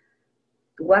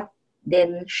 What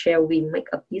then shall we make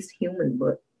of this human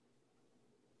bird?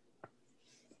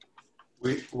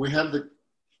 We have the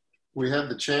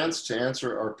chance to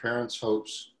answer our parents'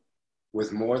 hopes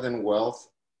with more than wealth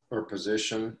or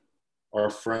position or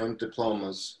framed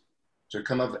diplomas, to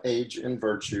come of age in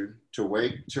virtue, to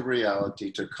wake to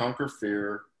reality, to conquer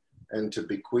fear, and to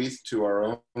bequeath to our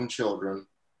own children,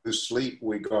 whose sleep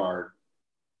we guard,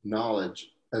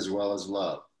 knowledge as well as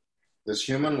love. This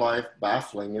human life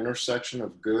baffling intersection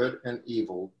of good and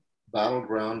evil,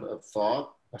 battleground of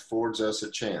thought, affords us a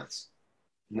chance.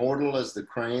 Mortal as the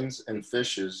cranes and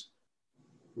fishes,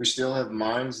 we still have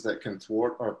minds that can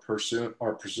thwart our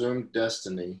presumed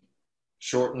destiny,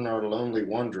 shorten our lonely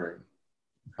wandering.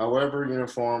 However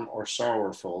uniform or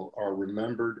sorrowful our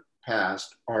remembered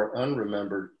past, our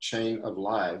unremembered chain of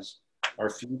lives, our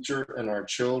future and our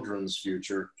children's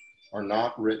future are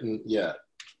not written yet.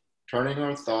 Turning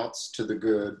our thoughts to the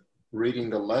good, reading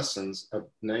the lessons of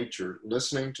nature,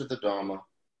 listening to the Dhamma,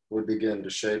 we begin to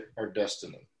shape our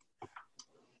destiny.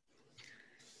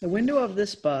 The window of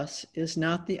this bus is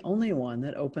not the only one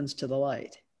that opens to the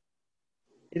light.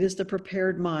 It is the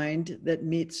prepared mind that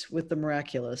meets with the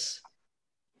miraculous,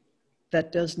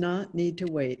 that does not need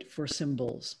to wait for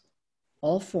symbols.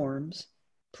 All forms,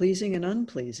 pleasing and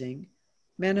unpleasing,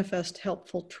 manifest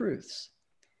helpful truths.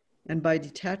 And by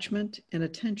detachment and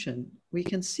attention, we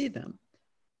can see them,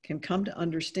 can come to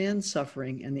understand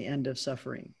suffering and the end of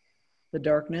suffering, the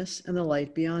darkness and the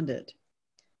light beyond it.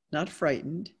 Not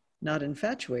frightened, not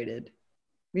infatuated,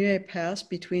 we may pass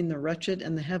between the wretched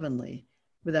and the heavenly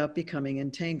without becoming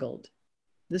entangled.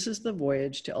 This is the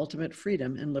voyage to ultimate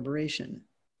freedom and liberation.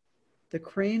 The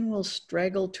crane will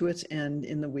straggle to its end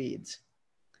in the weeds.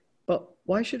 But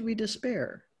why should we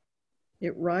despair?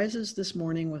 It rises this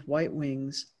morning with white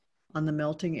wings on the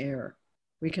melting air.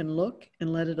 We can look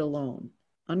and let it alone.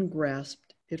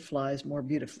 Ungrasped, it flies more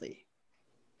beautifully.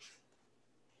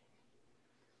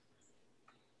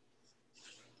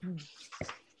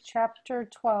 Chapter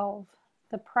 12,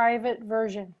 the private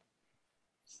version.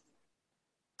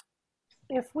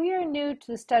 If we are new to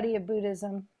the study of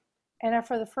Buddhism and are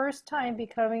for the first time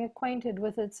becoming acquainted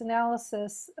with its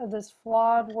analysis of this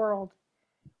flawed world,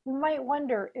 we might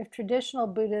wonder if traditional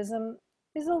Buddhism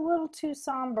is a little too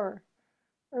somber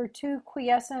or too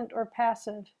quiescent or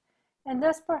passive, and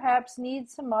thus perhaps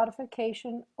needs some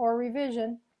modification or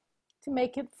revision to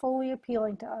make it fully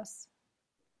appealing to us.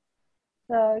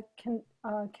 The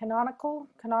canonical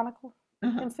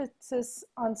emphasis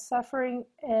on suffering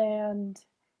and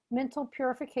mental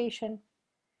purification,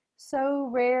 so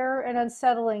rare and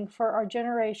unsettling for our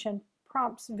generation,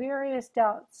 prompts various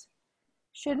doubts.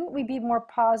 Shouldn't we be more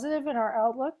positive in our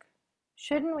outlook?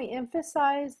 Shouldn't we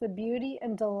emphasize the beauty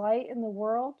and delight in the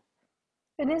world?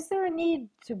 And is there a need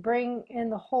to bring in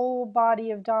the whole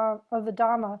body of the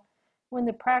Dhamma when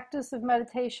the practice of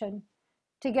meditation,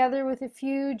 together with a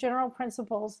few general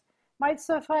principles, might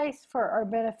suffice for our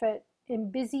benefit in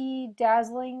busy,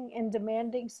 dazzling, and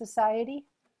demanding society?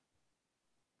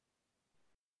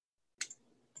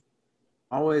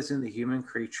 Always in the human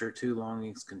creature, two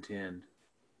longings contend,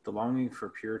 the longing for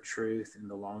pure truth and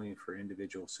the longing for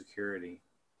individual security.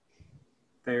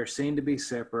 They are seen to be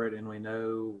separate, and we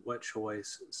know what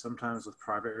choice, sometimes with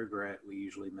private regret, we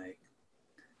usually make.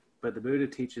 But the Buddha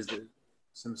teaches that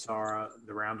samsara,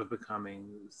 the round of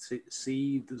becoming,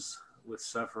 seethes with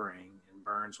suffering and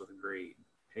burns with greed,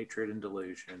 hatred and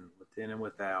delusion, within and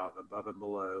without, above and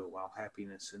below, while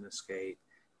happiness and escape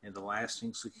and the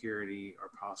lasting security are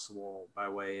possible by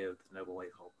way of the Noble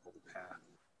Eightfold Path.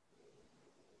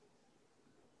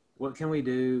 What can we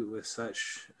do with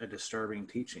such a disturbing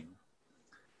teaching?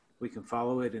 We can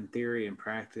follow it in theory and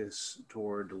practice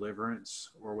toward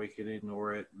deliverance, or we can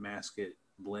ignore it, mask it,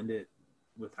 blend it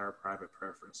with our private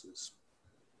preferences.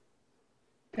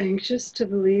 Anxious to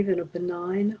believe in a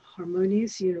benign,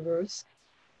 harmonious universe,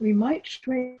 we might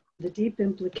shrink the deep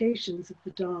implications of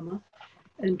the Dhamma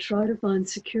and try to find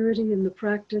security in the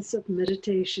practice of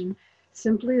meditation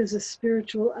simply as a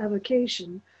spiritual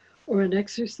avocation or an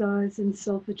exercise in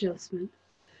self-adjustment.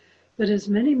 But as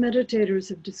many meditators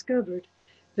have discovered,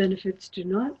 benefits do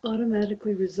not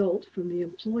automatically result from the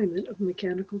employment of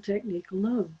mechanical technique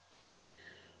alone.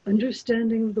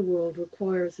 Understanding of the world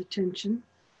requires attention,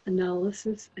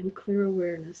 analysis, and clear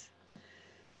awareness.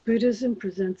 Buddhism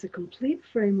presents a complete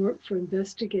framework for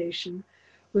investigation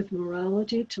with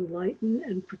morality to lighten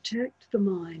and protect the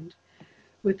mind,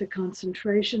 with the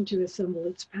concentration to assemble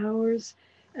its powers,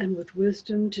 and with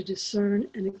wisdom to discern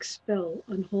and expel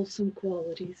unwholesome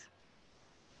qualities.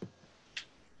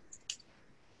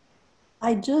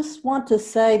 I just want to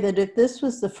say that if this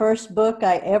was the first book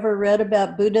I ever read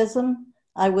about Buddhism,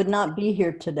 I would not be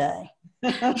here today.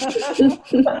 But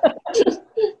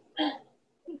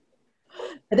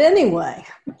anyway.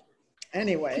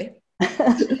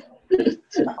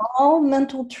 In all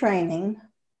mental training,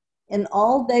 in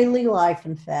all daily life,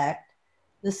 in fact,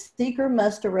 the seeker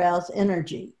must arouse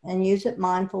energy and use it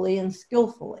mindfully and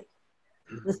skillfully.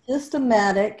 The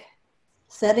systematic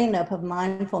setting up of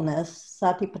mindfulness,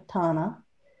 satipatthana,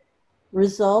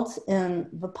 results in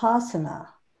vipassana,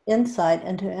 insight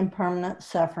into impermanent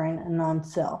suffering and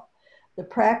non-self. The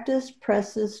practice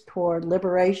presses toward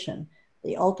liberation,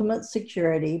 the ultimate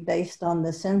security based on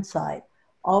this insight,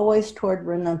 always toward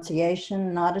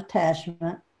renunciation, not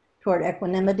attachment, toward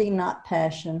equanimity, not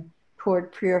passion,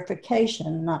 toward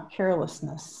purification, not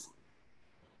carelessness.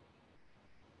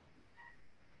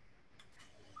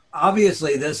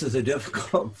 Obviously, this is a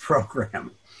difficult program.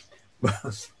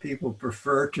 Most people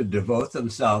prefer to devote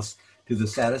themselves to the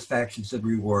satisfactions and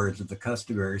rewards of the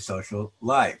customary social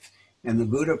life, and the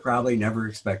Buddha probably never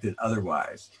expected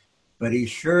otherwise. But he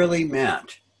surely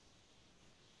meant,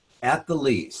 at the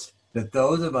least, that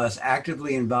those of us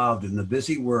actively involved in the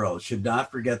busy world should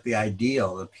not forget the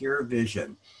ideal, the pure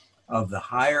vision of the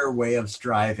higher way of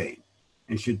striving,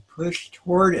 and should push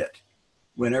toward it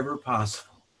whenever possible.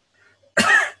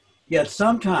 Yet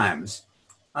sometimes,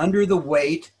 under the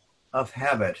weight of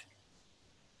habit,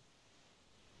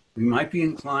 we might be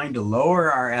inclined to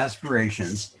lower our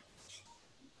aspirations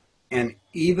and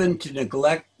even to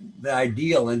neglect the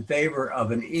ideal in favor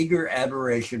of an eager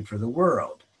admiration for the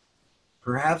world.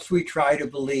 Perhaps we try to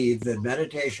believe that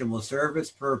meditation will serve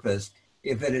its purpose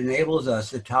if it enables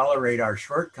us to tolerate our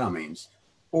shortcomings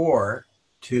or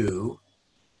to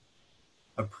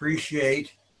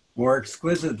appreciate more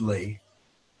exquisitely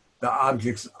the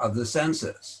objects of the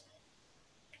senses.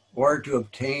 or to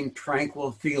obtain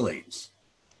tranquil feelings.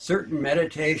 Certain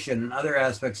meditation and other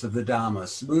aspects of the Dhamma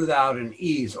smooth out and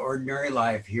ease ordinary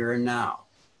life here and now.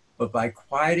 But by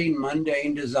quieting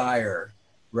mundane desire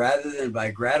rather than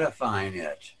by gratifying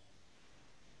it,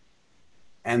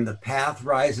 and the path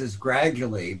rises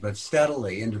gradually but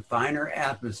steadily into finer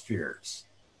atmospheres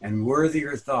and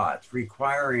worthier thoughts,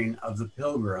 requiring of the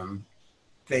pilgrim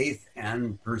faith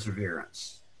and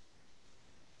perseverance.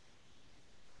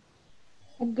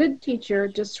 A good teacher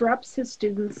disrupts his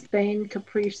students' vain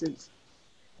caprices.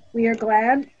 We are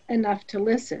glad enough to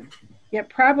listen, yet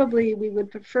probably we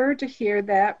would prefer to hear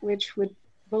that which would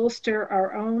bolster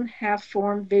our own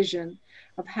half-formed vision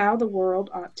of how the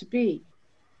world ought to be.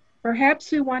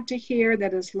 Perhaps we want to hear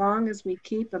that as long as we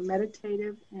keep a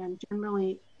meditative and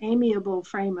generally amiable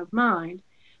frame of mind,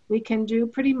 we can do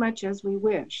pretty much as we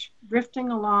wish, drifting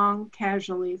along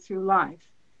casually through life.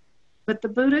 But the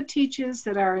Buddha teaches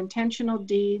that our intentional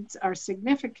deeds are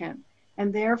significant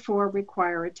and therefore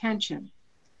require attention,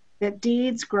 that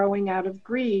deeds growing out of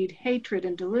greed, hatred,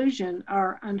 and delusion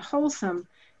are unwholesome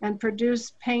and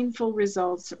produce painful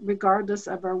results regardless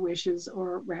of our wishes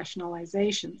or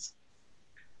rationalizations.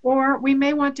 Or we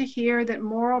may want to hear that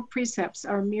moral precepts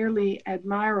are merely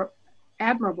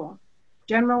admirable,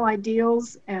 general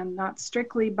ideals, and not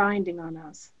strictly binding on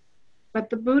us. But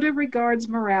the Buddha regards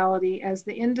morality as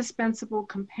the indispensable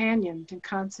companion to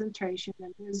concentration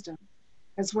and wisdom,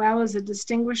 as well as a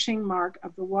distinguishing mark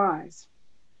of the wise.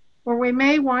 Or we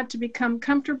may want to become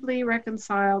comfortably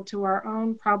reconciled to our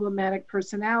own problematic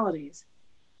personalities,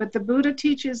 but the Buddha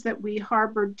teaches that we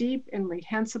harbor deep and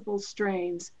reprehensible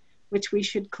stains which we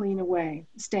should clean away.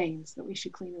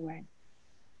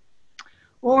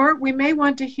 Or we may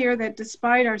want to hear that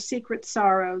despite our secret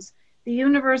sorrows, the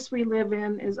universe we live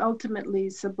in is ultimately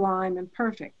sublime and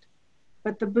perfect.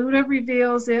 But the Buddha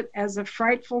reveals it as a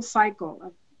frightful cycle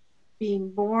of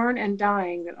being born and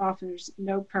dying that offers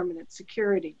no permanent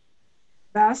security.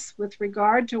 Thus, with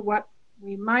regard to what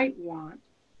we might want,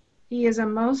 he is a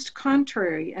most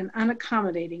contrary and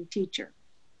unaccommodating teacher.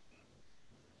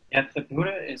 Yet the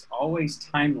Buddha is always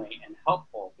timely and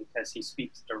helpful because he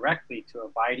speaks directly to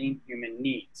abiding human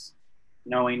needs,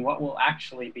 knowing what will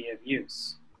actually be of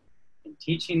use. In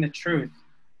teaching the truth,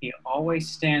 he always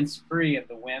stands free of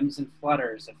the whims and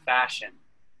flutters of fashion.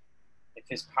 If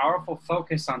his powerful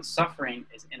focus on suffering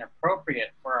is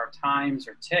inappropriate for our times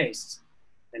or tastes,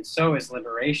 then so is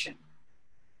liberation,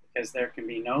 because there can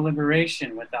be no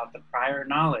liberation without the prior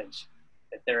knowledge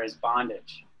that there is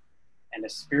bondage, and a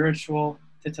spiritual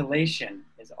titillation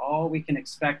is all we can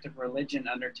expect of religion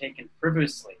undertaken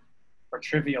frivolously for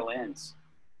trivial ends.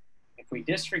 If we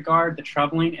disregard the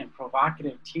troubling and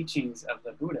provocative teachings of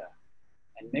the Buddha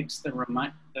and mix the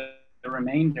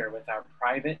remainder with our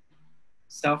private,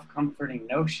 self-comforting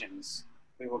notions,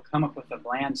 we will come up with a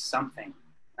bland something,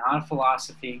 not a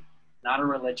philosophy, not a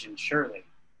religion, surely,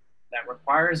 that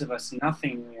requires of us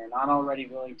nothing we are not already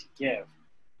willing to give,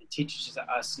 and teaches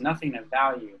us nothing of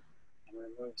value, and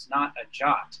removes not a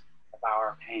jot of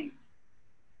our pain.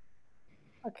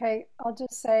 Okay, I'll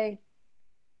just say,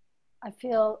 I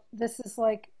feel this is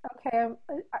like, okay,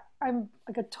 I'm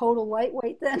like a total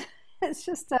lightweight then. It's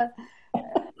just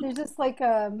there's just like,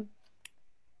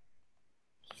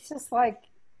 he's just like,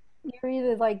 you're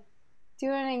either like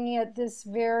doing it this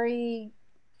very,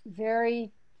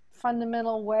 very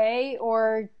fundamental way,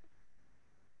 or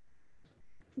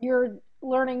you're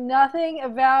learning nothing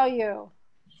of value.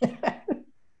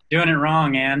 Doing it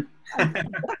wrong, Anne. I'm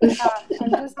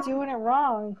just doing it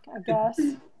wrong, I guess.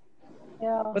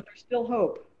 Yeah. But there's still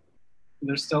hope.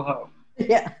 There's still hope.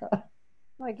 Yeah.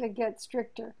 Like I get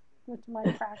stricter with my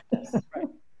practice.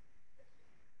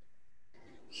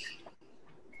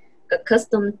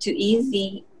 Accustomed to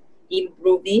easy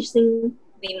improvising,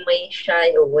 we may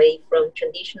shy away from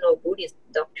traditional Buddhist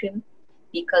doctrine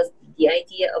because the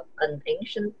idea of an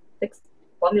ancient fixed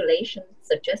formulation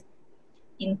suggests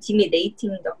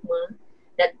intimidating dogma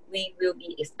that we will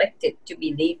be expected to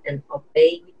believe and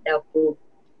obey without proof.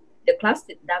 The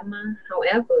classic Dhamma,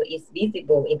 however, is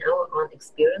visible in our own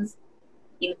experience,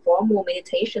 in formal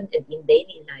meditation and in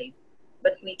daily life,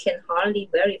 but we can hardly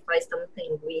verify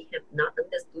something we have not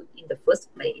understood in the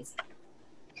first place.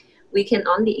 We can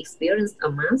only experience a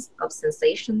mass of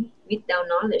sensation without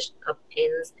knowledge of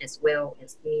ends as well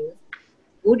as means.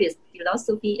 Buddhist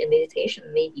philosophy and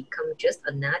meditation may become just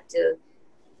another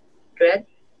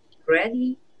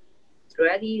ready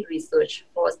research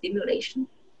for stimulation.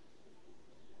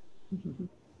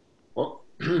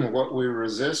 What we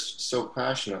resist so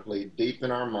passionately deep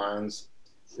in our minds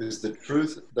is the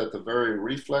truth that the very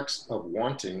reflex of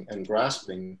wanting and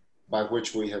grasping by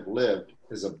which we have lived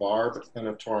is a barb and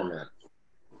a torment.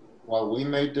 While we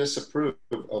may disapprove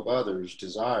of others'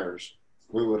 desires,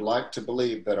 we would like to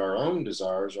believe that our own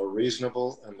desires are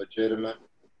reasonable and legitimate,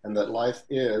 and that life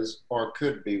is or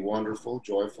could be wonderful,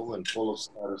 joyful, and full of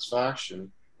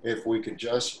satisfaction if we could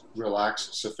just relax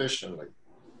sufficiently,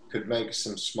 could make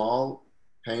some small,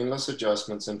 painless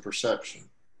adjustments in perception.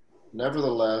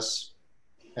 Nevertheless,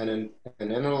 an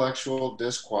intellectual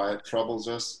disquiet troubles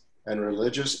us, and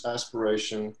religious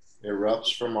aspiration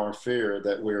erupts from our fear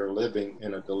that we are living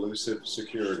in a delusive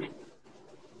security.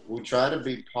 We try to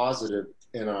be positive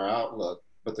in our outlook,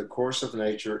 but the course of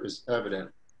nature is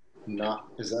evidently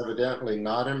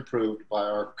not improved by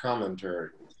our commentary.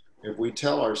 If we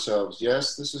tell ourselves,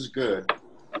 yes, this is good,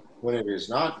 when it is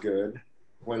not good,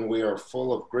 when we are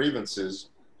full of grievances,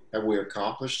 have we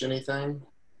accomplished anything?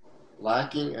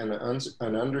 Lacking an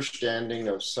understanding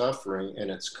of suffering and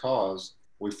its cause,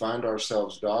 we find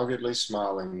ourselves doggedly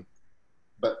smiling,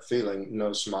 but feeling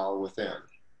no smile within.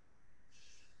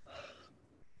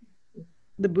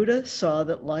 The Buddha saw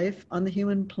that life on the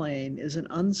human plane is an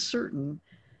uncertain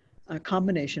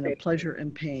combination of pleasure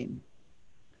and pain.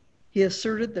 He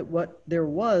asserted that what there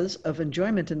was of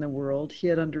enjoyment in the world he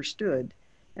had understood,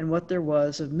 and what there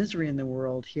was of misery in the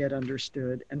world he had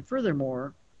understood, and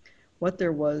furthermore, what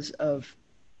there was of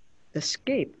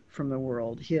escape from the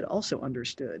world he had also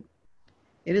understood.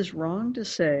 It is wrong to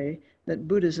say that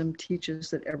Buddhism teaches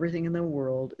that everything in the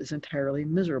world is entirely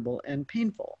miserable and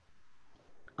painful.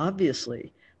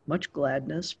 Obviously, much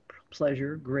gladness,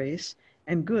 pleasure, grace,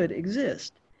 and good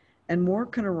exist, and more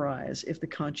can arise if the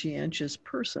conscientious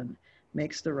person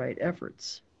makes the right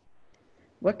efforts.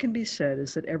 What can be said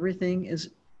is that everything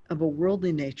is of a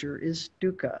worldly nature is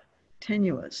dukkha,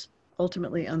 tenuous,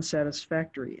 ultimately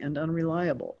unsatisfactory and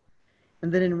unreliable,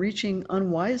 and that in reaching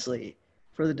unwisely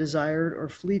for the desired or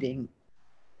fleeing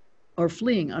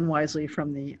unwisely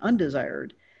from the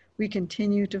undesired, we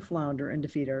continue to flounder and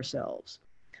defeat ourselves.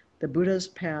 The Buddha's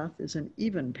path is an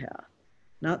even path,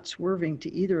 not swerving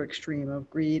to either extreme of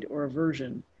greed or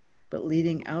aversion, but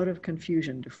leading out of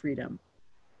confusion to freedom.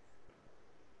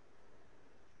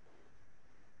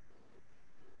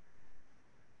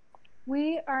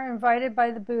 We are invited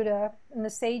by the Buddha and the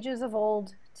sages of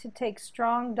old to take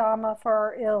strong Dhamma for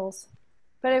our ills.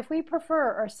 But if we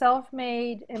prefer our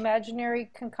self-made imaginary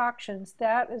concoctions,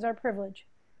 that is our privilege.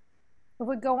 If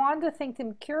we go on to think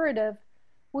them curative,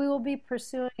 we will be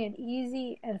pursuing an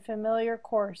easy and familiar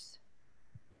course.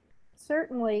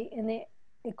 Certainly, in the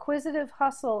acquisitive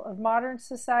hustle of modern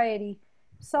society,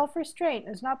 self-restraint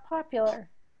is not popular.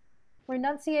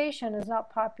 Renunciation is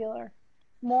not popular.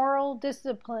 Moral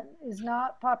discipline is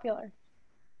not popular.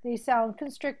 They sound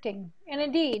constricting, and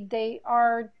indeed they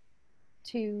are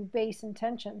to base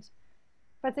intentions,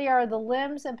 but they are the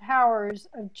limbs and powers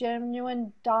of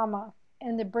genuine Dhamma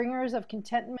and the bringers of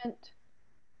contentment.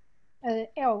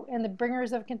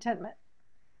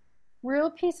 Real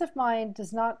peace of mind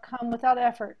does not come without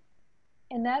effort,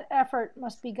 and that effort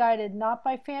must be guided not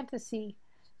by fantasy,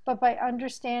 but by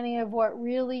understanding of what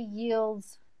really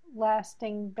yields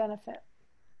lasting benefit.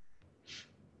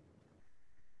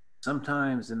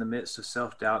 Sometimes in the midst of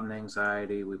self-doubt and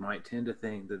anxiety, we might tend to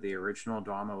think that the original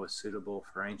Dhamma was suitable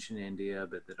for ancient India,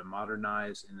 but that a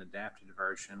modernized and adapted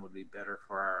version would be better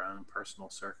for our own personal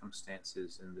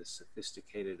circumstances in this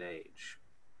sophisticated age.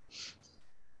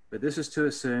 But this is to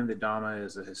assume that Dhamma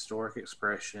is a historic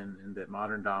expression and that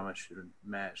modern Dhamma should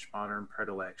match modern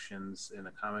predilections and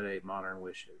accommodate modern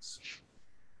wishes.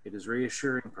 It is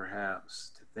reassuring,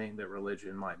 perhaps, to think that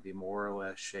religion might be more or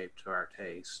less shaped to our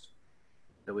taste,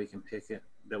 that we can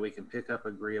pick up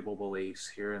agreeable beliefs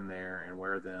here and there and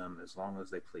wear them as long as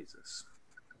they please us.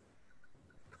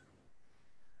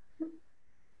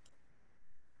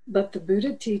 But the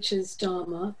Buddha teaches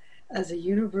Dhamma as a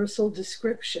universal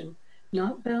description,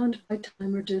 not bound by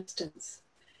time or distance.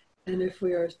 And if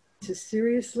we are to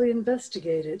seriously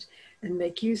investigate it and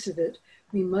make use of it,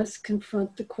 we must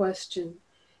confront the question,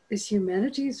 is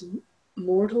humanity's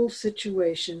mortal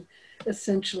situation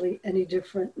essentially any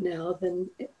different now than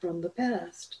from the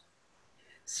past?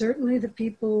 Certainly the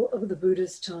people of the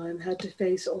Buddha's time had to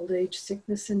face old age,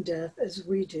 sickness, and death as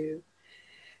we do,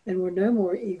 and were no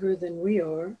more eager than we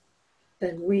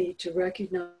to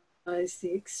recognize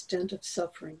the extent of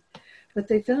suffering. But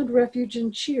they found refuge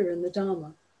and cheer in the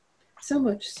Dhamma, so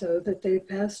much so that they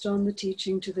passed on the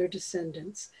teaching to their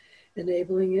descendants,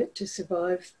 enabling it to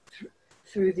survive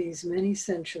through these many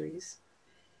centuries.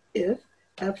 If,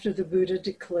 as the Buddha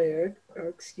declared,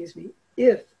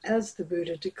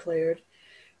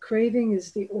 craving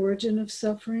is the origin of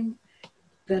suffering,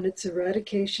 then its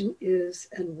eradication is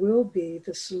and will be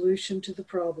the solution to the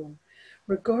problem,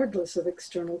 regardless of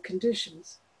external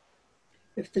conditions.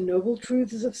 If the noble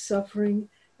truths of suffering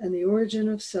and the origin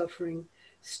of suffering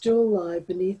still lie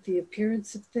beneath the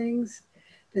appearance of things,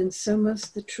 then so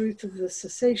must the truth of the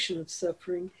cessation of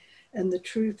suffering and the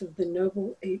truth of the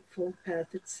Noble Eightfold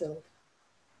Path itself.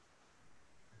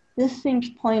 This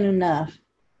seems plain enough,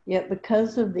 yet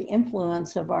because of the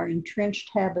influence of our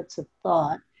entrenched habits of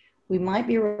thought, we might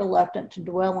be reluctant to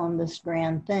dwell on this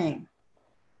grand thing.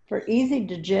 For easy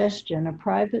digestion, a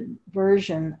private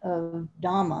version of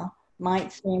Dhamma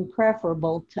might seem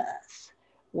preferable to us,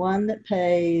 one that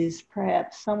pays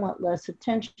perhaps somewhat less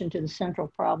attention to the central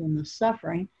problem of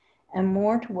suffering and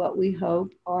more to what we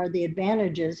hope are the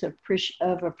advantages of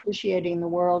appreciating the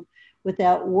world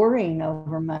without worrying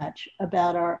over much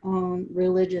about our own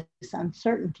religious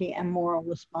uncertainty and moral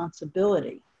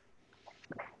responsibility.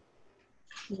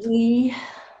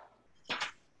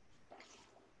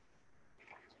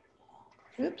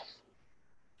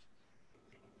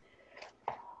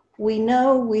 We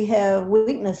know we have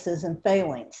weaknesses and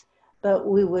failings, but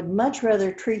we would much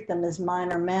rather treat them as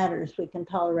minor matters we can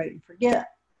tolerate and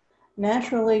forget.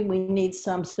 Naturally, we need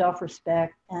some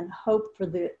self-respect and hope for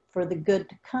the good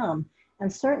to come,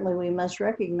 and certainly we must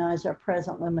recognize our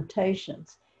present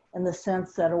limitations in the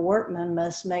sense that a workman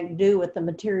must make do with the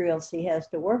materials he has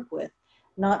to work with,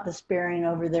 not despairing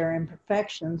over their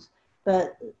imperfections,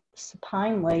 but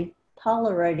supinely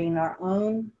tolerating our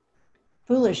own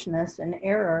foolishness and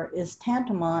error is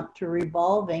tantamount to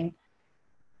resolving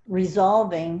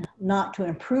not to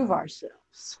improve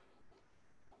ourselves.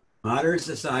 Modern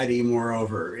society,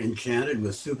 moreover, enchanted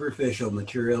with superficial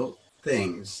material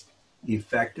things,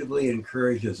 effectively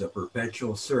encourages a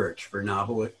perpetual search for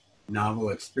novel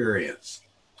experience.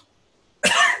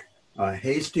 A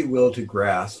hasty will to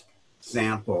grasp,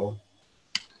 sample,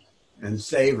 and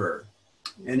savor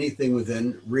anything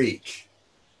within reach,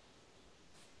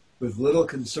 with little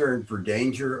concern for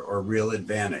danger or real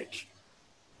advantage.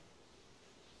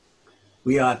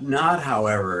 We ought not,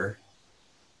 however,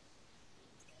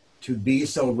 to be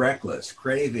so reckless,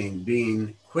 craving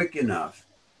being quick enough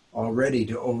already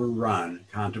to overrun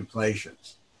contemplation.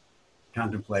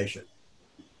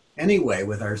 Anyway,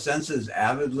 with our senses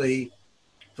avidly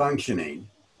functioning,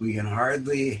 we can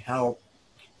hardly help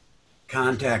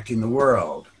contacting the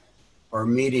world or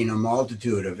meeting a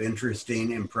multitude of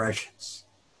interesting impressions.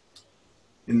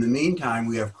 In the meantime,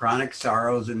 we have chronic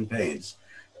sorrows and pains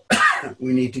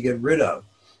we need to get rid of,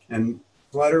 and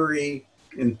fluttery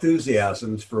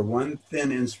enthusiasms for one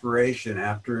thin inspiration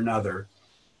after another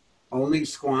only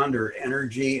squander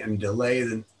energy and delay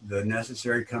the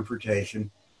necessary confrontation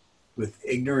with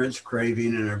ignorance,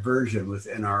 craving, and aversion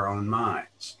within our own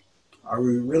minds. Are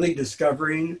we really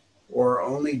discovering or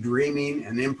only dreaming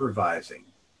and improvising?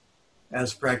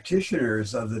 As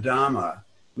practitioners of the Dhamma,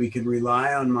 we can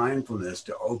rely on mindfulness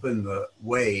to open the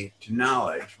way to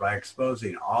knowledge by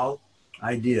exposing all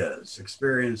ideas,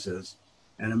 experiences,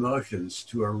 and emotions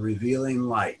to a revealing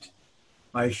light,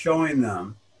 by showing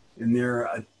them in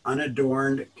their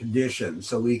unadorned condition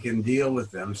so we can deal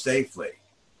with them safely.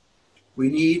 We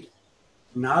need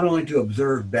not only to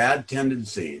observe bad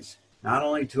tendencies, not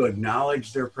only to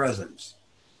acknowledge their presence,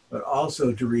 but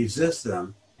also to resist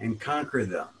them and conquer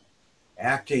them,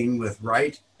 acting with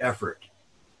right effort,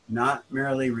 not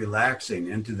merely relaxing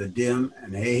into the dim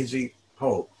and hazy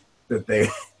hope that they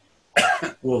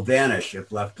will vanish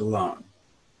if left alone.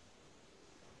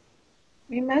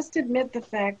 We must admit the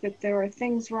fact that there are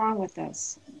things wrong with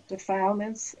us,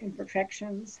 defilements,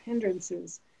 imperfections,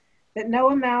 hindrances, that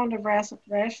no amount of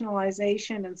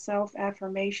rationalization and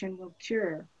self-affirmation will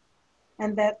cure,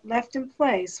 and that left in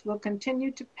place will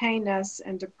continue to pain us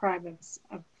and deprive us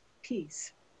of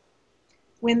peace.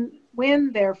 When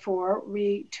therefore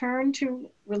we turn to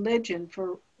religion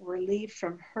for relief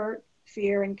from hurt,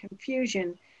 fear, and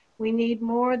confusion, we need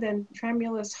more than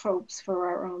tremulous hopes for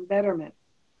our own betterment.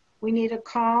 We need a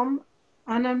calm,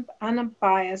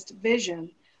 unbiased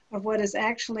vision of what is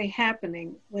actually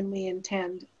happening when we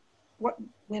intend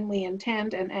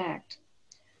and act.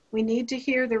 We need to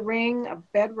hear the ring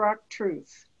of bedrock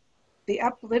truth, the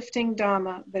uplifting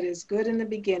Dhamma that is good in the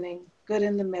beginning, good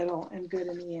in the middle, and good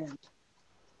in the end.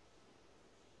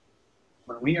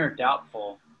 When we are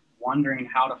doubtful, wondering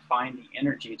how to find the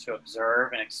energy to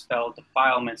observe and expel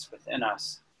defilements within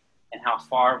us, and how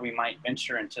far we might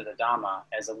venture into the Dhamma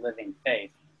as a living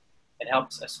faith, it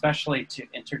helps especially to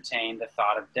entertain the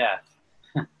thought of death.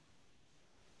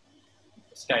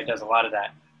 This guy does a lot of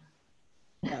that.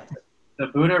 The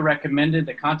Buddha recommended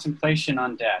the contemplation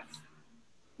on death,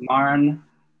 Maran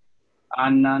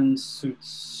Anansati,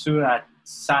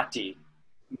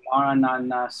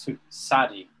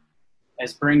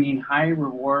 as bringing high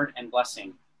reward and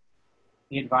blessing.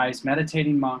 He advised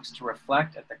meditating monks to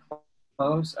reflect at the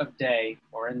close of day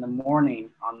or in the morning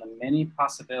on the many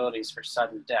possibilities for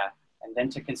sudden death, and then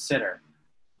to consider,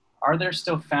 are there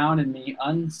still found in me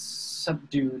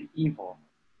unsubdued evil,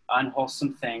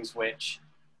 unwholesome things which,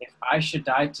 if I should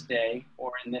die today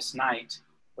or in this night,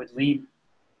 would lead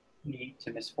me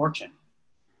to misfortune?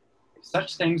 If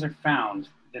such things are found,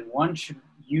 then one should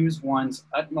use one's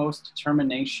utmost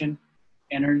determination,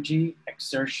 energy,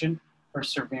 exertion,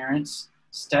 perseverance,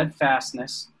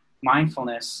 steadfastness,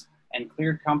 mindfulness, and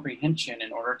clear comprehension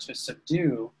in order to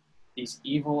subdue these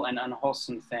evil and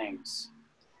unwholesome things.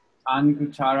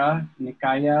 Anguttara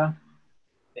Nikaya,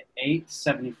 the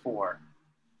 874.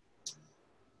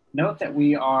 Note that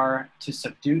we are to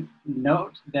subdue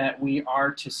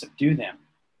them,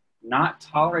 not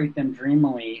tolerate them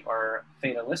dreamily or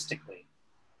fatalistically.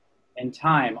 In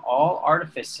time, all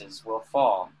artifices will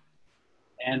fall,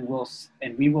 and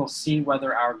we will see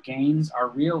whether our gains are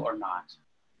real or not.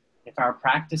 If our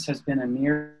practice has been a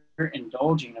mere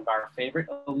indulging of our favorite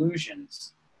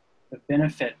illusions, the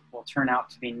benefit will turn out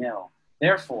to be nil.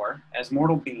 Therefore, as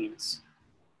mortal beings,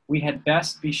 we had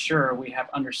best be sure we have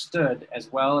understood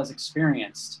as well as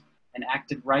experienced and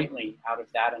acted rightly out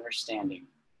of that understanding.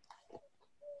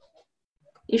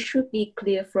 It should be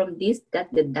clear from this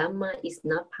that the Dhamma is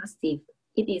not passive.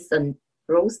 It is a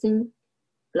rousing,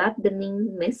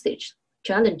 gladdening message,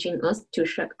 challenging us to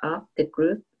shake off the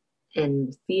grief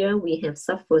and fear we have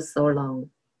suffered so long.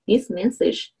 This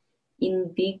message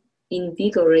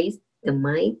invigorates the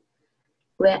mind,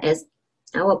 whereas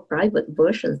our private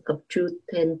versions of truth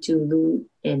tend to lose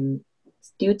and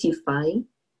stultify.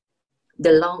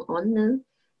 The long honor,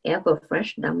 ever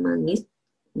fresh Dhamma needs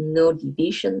no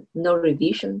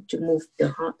revision to move the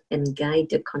heart and guide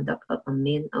the conduct of a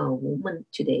man or a woman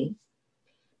today,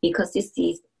 because it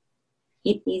is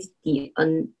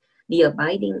the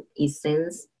abiding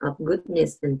essence of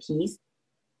goodness and peace,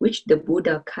 which the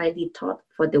Buddha kindly taught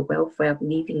for the welfare of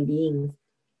living beings.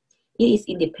 It is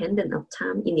independent of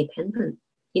time,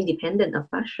 independent of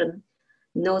fashion,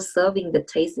 no serving the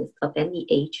tastes of any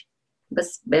age, but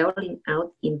spelling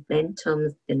out in plain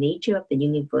terms the nature of the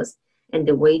universe and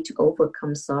the way to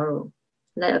overcome sorrow.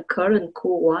 Like a current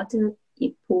cool water,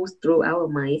 it pulls through our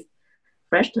minds,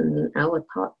 freshening our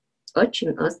thought,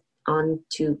 urging us on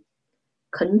to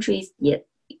countries yet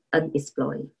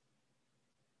unexplored.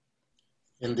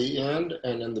 In the end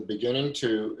and in the beginning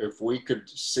too, if we could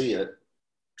see it,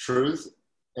 truth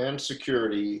and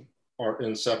security are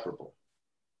inseparable.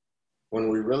 When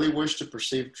we really wish to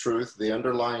perceive truth, the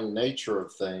underlying nature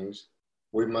of things,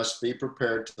 we must be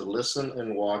prepared to listen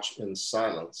and watch in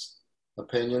silence,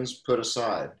 opinions put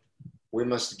aside. We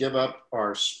must give up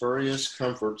our spurious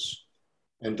comforts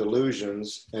and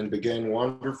delusions and begin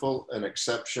wonderful and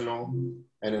exceptional,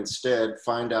 and instead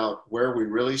find out where we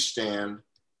really stand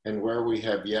and where we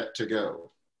have yet to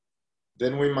go.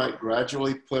 Then we might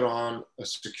gradually put on a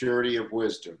security of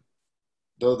wisdom.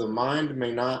 Though the mind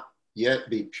may not yet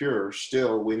be pure,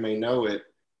 still we may know it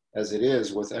as it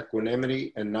is with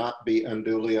equanimity and not be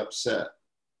unduly upset.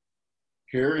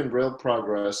 Here is real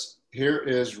progress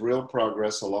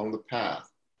along the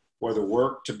path, where the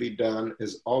work to be done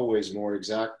is always more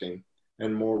exacting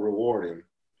and more rewarding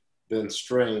than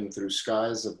straying through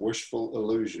skies of wishful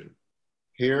illusion.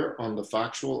 Here on the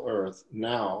factual earth,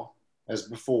 now, as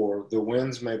before, the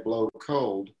winds may blow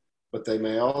cold, but they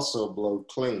may also blow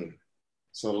clean.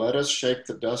 So let us shake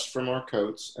the dust from our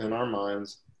coats and our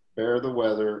minds, bear the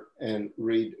weather, and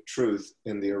read truth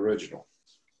in the original.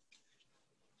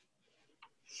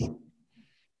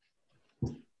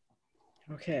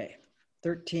 Okay,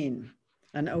 13,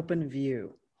 an open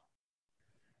view.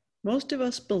 Most of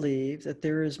us believe that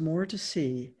there is more to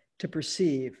see, to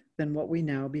perceive, than what we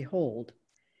now behold,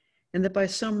 and that by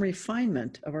some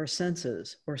refinement of our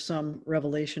senses or some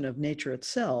revelation of nature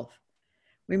itself,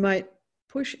 we might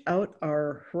push out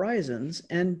our horizons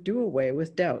and do away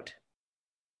with doubt.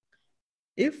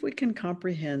 If we can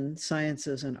comprehend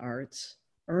sciences and arts,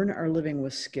 earn our living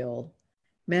with skill,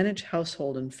 manage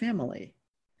household and family,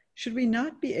 should we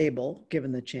not be able,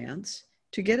 given the chance,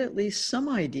 to get at least some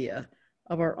idea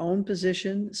of our own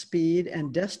position, speed,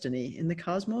 and destiny in the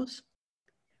cosmos?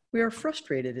 We are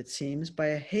frustrated, it seems, by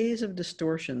a haze of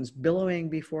distortions billowing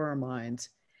before our minds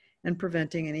and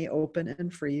preventing any open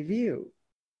and free view.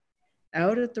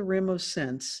 Out at the rim of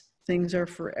sense, things are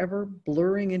forever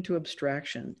blurring into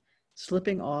abstraction,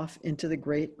 slipping off into the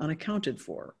great unaccounted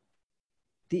for.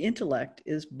 The intellect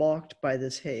is balked by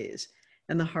this haze,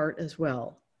 and the heart as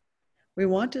well. We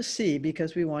want to see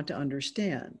because we want to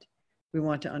understand. We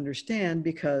want to understand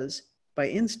because, by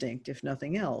instinct, if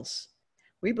nothing else,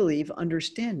 We believe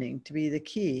understanding to be the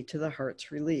key to the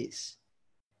heart's release.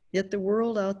 Yet the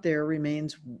world out there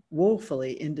remains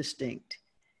woefully indistinct,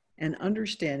 and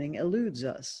understanding eludes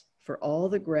us for all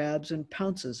the grabs and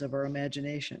pounces of our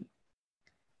imagination.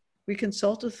 We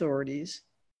consult authorities,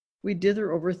 we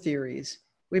dither over theories,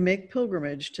 we make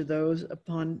pilgrimage to those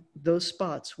upon those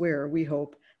spots where we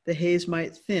hope the haze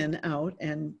might thin out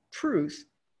and truth,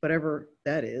 whatever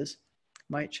that is,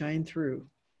 might shine through.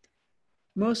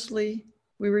 Mostly,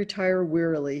 we retire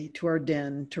wearily to our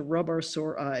den to rub our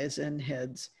sore eyes and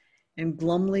heads and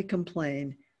glumly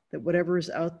complain that whatever is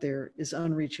out there is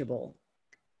unreachable.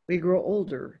 We grow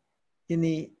older in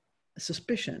the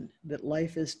suspicion that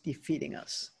life is defeating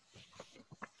us.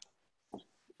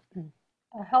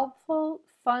 A helpful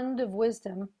fund of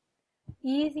wisdom,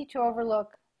 easy to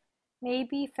overlook, may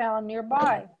be found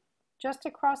nearby, just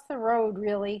across the road,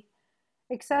 really,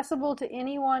 accessible to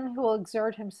anyone who will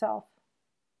exert himself.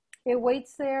 It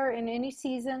waits there in any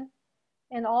season,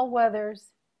 in all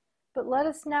weathers, but let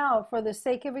us now, for the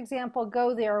sake of example,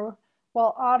 go there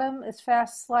while autumn is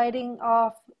fast sliding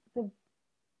off the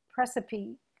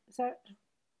precipice. Is that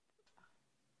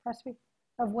precipice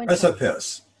of winter?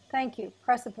 Precipice. Thank you,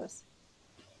 precipice.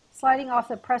 Sliding off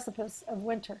the precipice of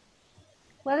winter.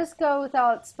 Let us go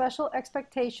without special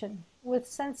expectation, with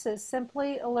senses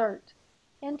simply alert,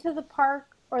 into the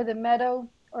park or the meadow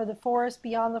or the forest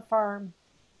beyond the farm,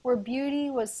 where beauty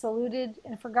was saluted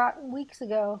and forgotten weeks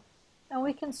ago, and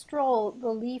we can stroll the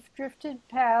leaf-drifted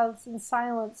paths in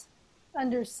silence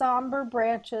under somber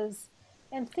branches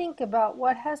and think about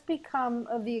what has become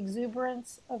of the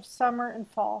exuberance of summer and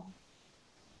fall.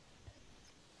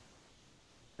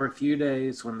 For a few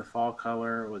days, when the fall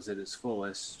color was at its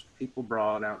fullest, people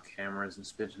brought out cameras and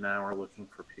spent an hour looking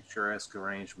for picturesque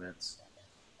arrangements.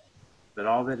 But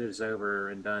all that is over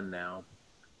and done now.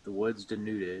 The woods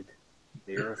denuded,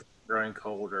 the earth growing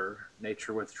colder,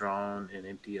 nature withdrawn and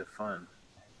empty of fun.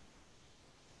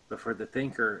 But for the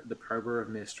thinker, the prober of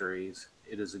mysteries,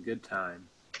 it is a good time,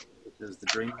 because the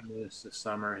dreaminess of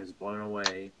summer has blown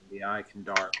away, and the eye can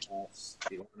dart past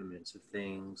the ornaments of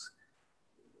things,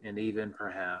 and even,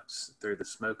 perhaps, through the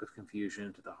smoke of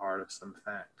confusion to the heart of some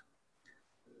fact.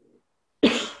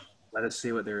 Let us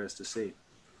see what there is to see.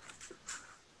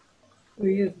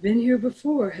 We have been here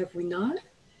before, have we not?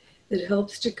 It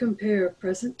helps to compare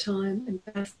present time and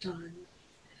past time.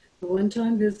 A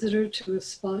one-time visitor to a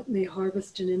spot may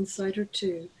harvest an insight or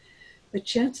two, but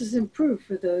chances improve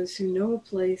for those who know a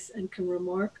place and can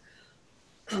remark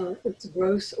its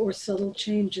gross or subtle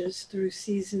changes through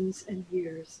seasons and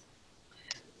years.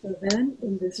 So then,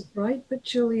 in this bright but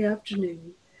chilly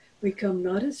afternoon, we come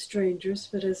not as strangers,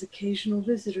 but as occasional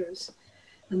visitors,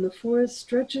 and the forest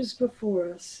stretches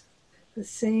before us, the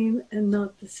same and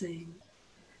not the same.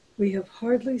 We have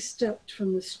hardly stepped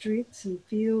from the streets and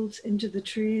fields into the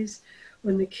trees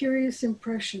when the curious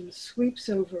impression sweeps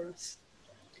over us.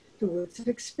 The woods have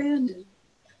expanded.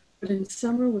 What in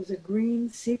summer was a green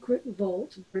secret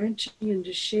vault branching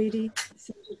into shady,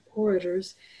 scented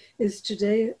corridors is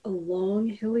today a long,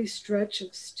 hilly stretch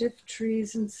of stiff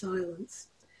trees and silence.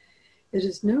 It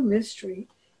is no mystery,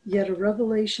 yet a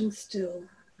revelation still.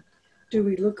 Do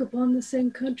we look upon the same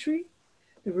country?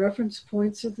 The reference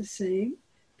points are the same,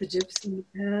 the dips in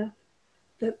the path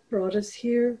that brought us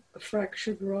here, a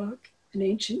fractured rock, an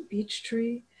ancient beech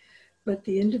tree, but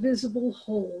the indivisible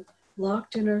whole,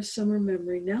 locked in our summer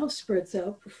memory, now spreads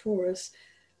out before us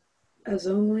as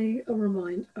only a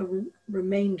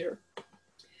remainder.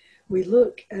 We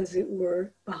look, as it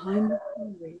were, behind the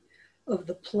scenery of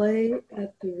the play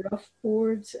at the rough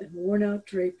boards and worn-out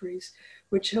draperies,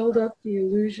 which held up the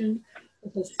illusion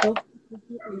of a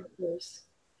self-sufficient universe.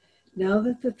 Now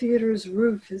that the theater's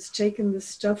roof has taken the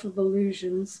stuff of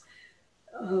illusions,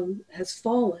 has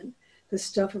fallen, the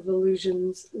stuff of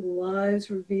illusions lies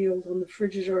revealed on the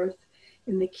frigid earth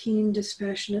in the keen,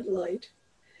 dispassionate light.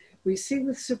 We see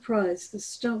with surprise the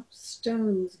stumps,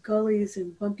 stones, gullies,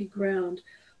 and bumpy ground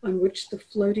on which the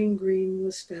floating green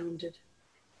was founded.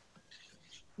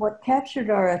 What captured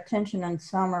our attention in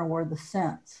summer were the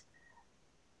scents,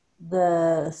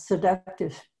 the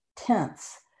seductive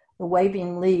tints, the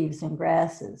waving leaves and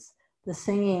grasses, the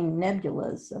singing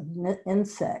nebulas of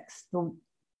insects,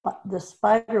 the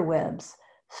spider webs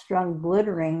strung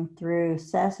glittering through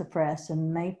sassafras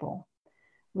and maple.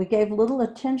 We gave little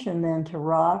attention then to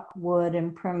rock, wood,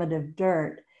 and primitive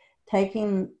dirt,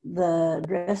 taking the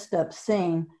dressed up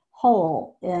scene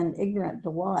whole in ignorant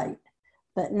delight.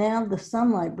 But now the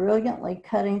sunlight brilliantly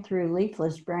cutting through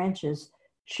leafless branches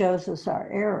shows us our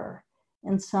error.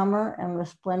 In summer and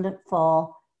resplendent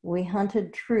fall, we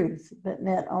hunted truth, but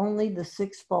met only the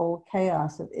sixfold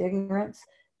chaos of ignorance,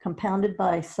 compounded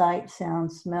by sight,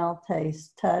 sound, smell,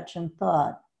 taste, touch, and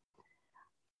thought.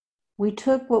 We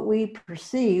took what we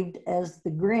perceived as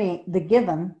the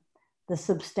given, the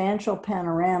substantial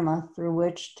panorama through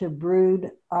which to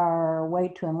brood our way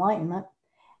to enlightenment,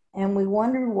 and we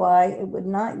wondered why it would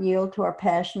not yield to our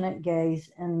passionate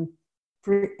gaze and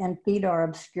feed our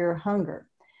obscure hunger.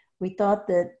 We thought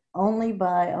that only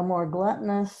by a more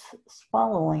gluttonous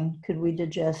swallowing could we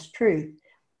digest truth,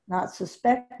 not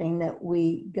suspecting that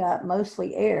we got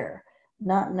mostly air,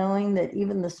 not knowing that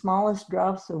even the smallest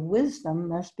drops of wisdom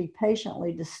must be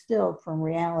patiently distilled from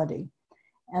reality,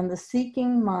 and the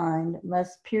seeking mind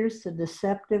must pierce the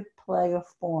deceptive play of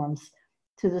forms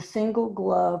to the single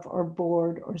glove or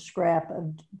board or scrap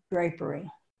of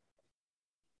drapery.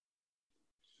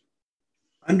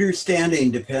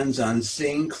 Understanding depends on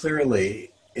seeing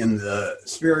clearly in the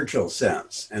spiritual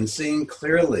sense, and seeing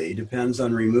clearly depends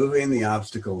on removing the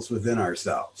obstacles within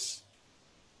ourselves.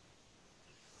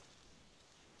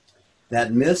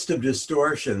 That mist of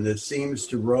distortion that seems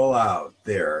to roll out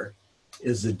there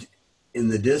in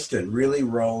the distant really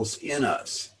rolls in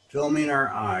us, filming our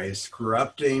eyes,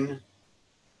 corrupting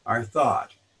our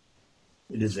thought.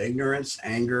 It is ignorance,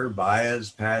 anger,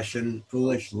 bias, passion,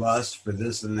 foolish lust for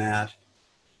this and that.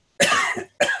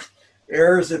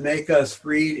 Errors that make us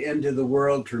read into the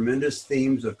world tremendous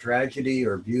themes of tragedy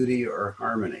or beauty or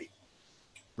harmony.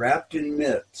 Wrapped in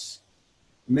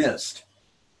mist,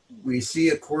 we see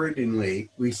according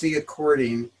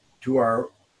to our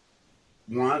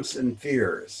wants and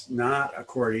fears, not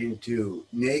according to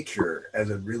nature as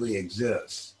it really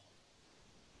exists.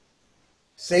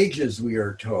 Sages, we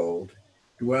are told,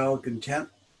 dwell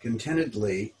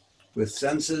contentedly with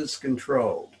senses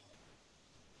controlled,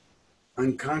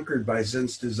 unconquered by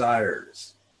sense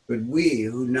desires. But we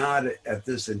who nod at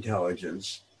this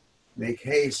intelligence make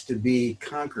haste to be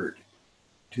conquered,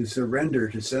 to surrender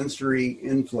to sensory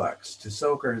influx, to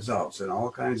soak ourselves in all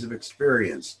kinds of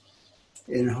experience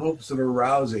in hopes of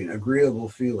arousing agreeable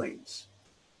feelings.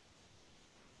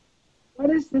 What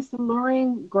is this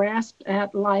alluring grasp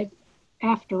at life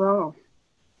after all?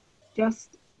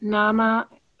 Just nama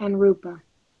and rupa,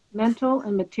 mental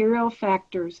and material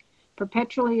factors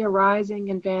perpetually arising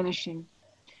and vanishing.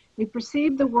 We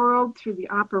perceive the world through the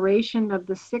operation of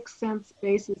the 6 sense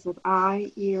bases of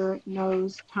eye, ear,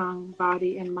 nose, tongue,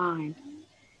 body, and mind.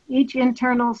 Each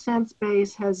internal sense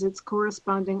base has its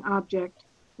corresponding object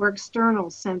or external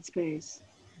sense base.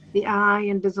 The eye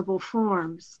and visible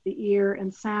forms, the ear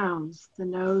and sounds, the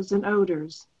nose and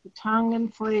odors, the tongue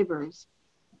and flavors,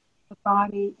 the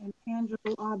body and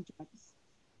tangible objects,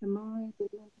 the mind and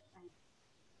mental.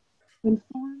 When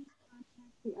forms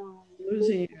contact the eye.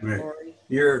 Losing you, Right. Lori.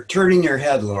 You're turning your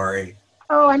head, Lori.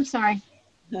 Oh, I'm sorry.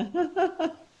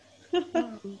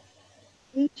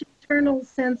 Each internal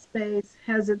sense base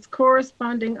has its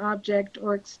corresponding object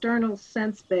or external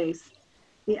sense base.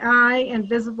 The eye and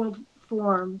visible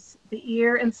forms, the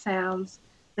ear and sounds,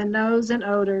 the nose and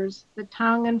odors, the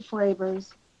tongue and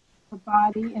flavors, the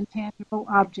body and tangible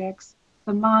objects,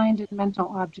 the mind and mental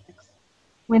objects.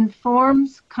 When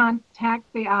forms contact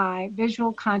the eye,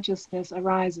 visual consciousness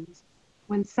arises.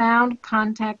 When sounds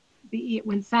contact the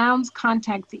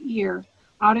ear,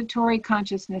 auditory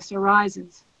consciousness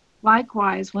arises.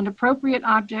 Likewise, when appropriate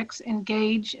objects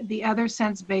engage the other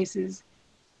sense bases,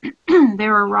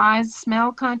 there arise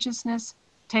smell consciousness,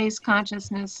 taste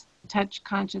consciousness, touch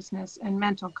consciousness, and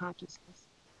mental consciousness.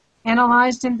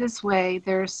 Analyzed in this way,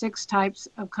 there are 6 types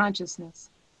of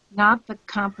consciousness, not the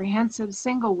comprehensive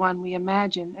single one we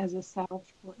imagine as a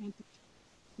self or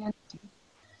entity.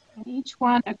 And each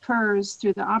one occurs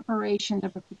through the operation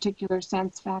of a particular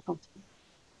sense faculty.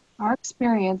 Our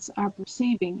experience, our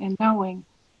perceiving and knowing,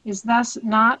 is thus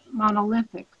not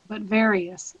monolithic, but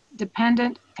various,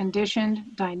 dependent,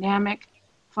 conditioned, dynamic,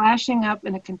 flashing up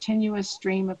in a continuous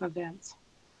stream of events.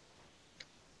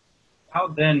 How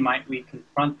then might we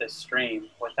confront this stream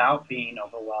without being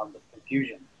overwhelmed with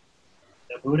confusion?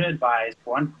 The Buddha advised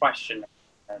one questioner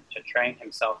to train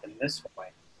himself in this way.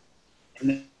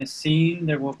 In the seen,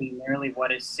 there will be merely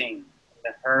what is seen. In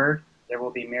the heard, there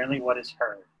will be merely what is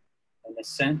heard. In the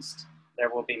sensed, there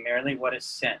will be merely what is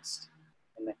sensed.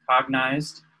 In the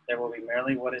cognized, there will be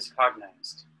merely what is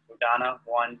cognized. Udana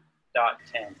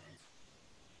 1.10.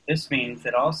 This means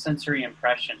that all sensory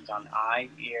impressions on eye,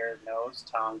 ear, nose,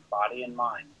 tongue, body, and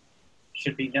mind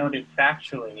should be noted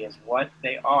factually as what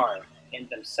they are in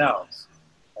themselves,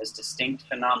 as distinct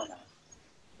phenomena,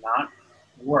 not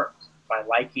worked by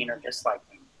liking or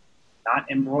disliking, not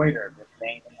embroidered with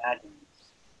vain imaginings.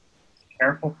 The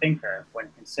careful thinker, when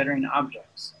considering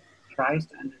objects, tries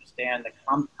to understand the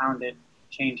compounded,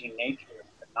 changing nature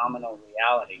of phenomenal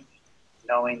reality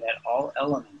knowing that all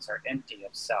elements are empty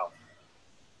of self.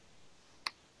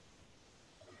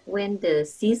 When the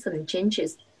season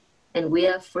changes and we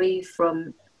are free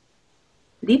from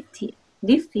leafy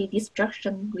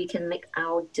destruction, we can make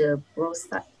out the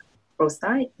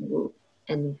broadside wood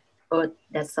and earth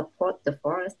that support the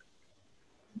forest,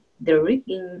 the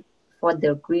rigging for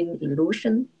the green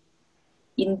illusion.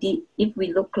 Indeed, if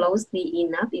we look closely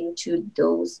enough into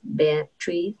those bare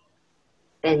trees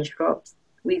and shrubs,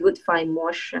 we would find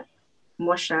more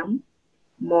charm,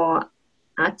 more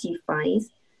artifice,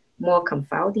 more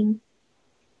confounding.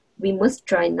 We must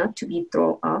try not to be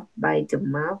thrown off by the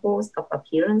marvels of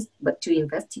appearance, but to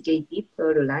investigate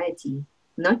deeper reality,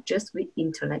 not just with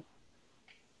intellect.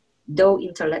 Though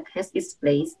intellect has its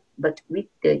place, but with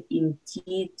the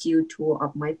intuitive tool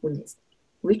of mindfulness,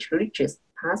 which reaches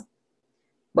past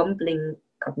bumbling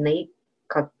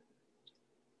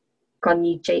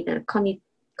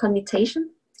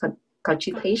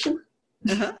cogitation,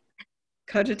 Uh-huh.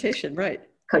 Cogitation, right.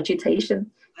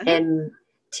 cogitation, Uh-huh. and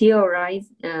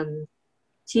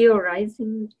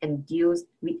theorizing and deals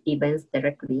with events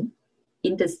directly.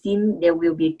 In the seen, there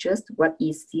will be just what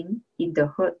is seen. In the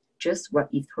heard, just what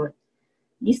is heard.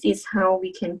 This is how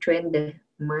we can train the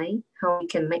mind, how we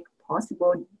can make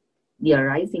possible the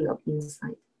arising of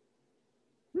insight.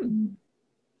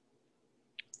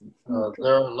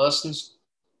 There are lessons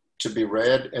to be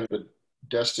read in the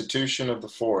destitution of the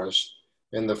forest,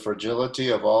 in the fragility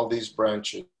of all these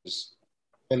branches,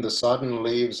 in the sodden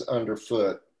leaves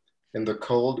underfoot, in the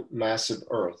cold, massive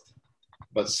earth.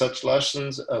 But such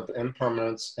lessons of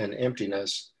impermanence and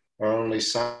emptiness are only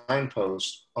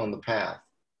signposts on the path.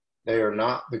 They are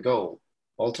not the goal.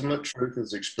 Ultimate truth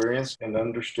is experienced and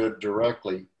understood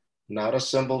directly, not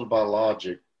assembled by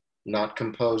logic, not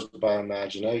composed by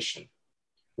imagination.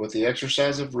 With the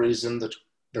exercise of reason,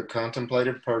 the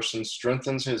contemplative person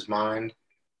strengthens his mind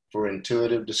for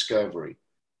intuitive discovery,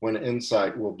 when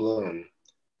insight will bloom.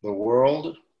 The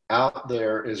world out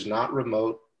there is not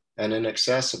remote and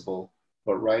inaccessible,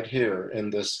 but right here in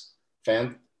this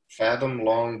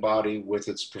fathom-long body with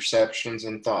its perceptions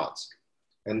and thoughts.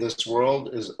 And this world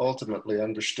is ultimately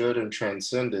understood and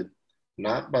transcended,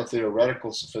 not by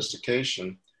theoretical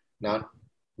sophistication, not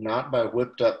by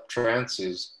whipped-up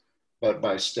trances, but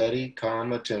by steady,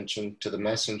 calm attention to the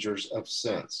messengers of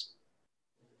sense.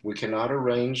 We cannot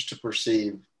arrange to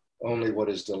perceive only what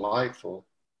is delightful,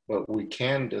 but we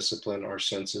can discipline our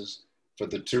senses for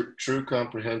the true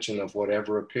comprehension of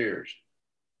whatever appears.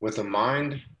 With a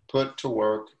mind put to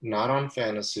work not on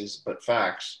fantasies but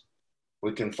facts,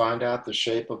 we can find out the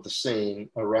shape of the scene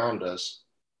around us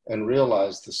and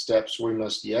realize the steps we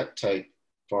must yet take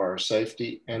for our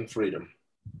safety and freedom.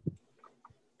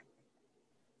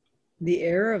 The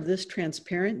air of this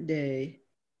transparent day,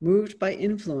 moved by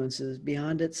influences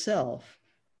beyond itself,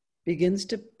 begins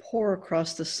to pour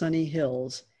across the sunny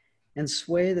hills and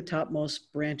sway the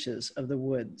topmost branches of the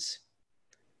woods.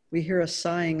 We hear a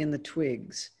sighing in the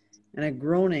twigs and a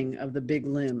groaning of the big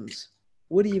limbs.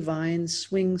 Woody vines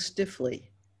swing stiffly.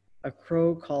 A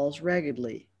crow calls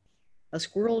raggedly. A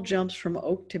squirrel jumps from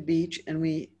oak to beech, and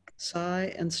we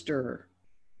sigh and stir.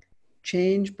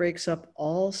 Change breaks up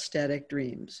all static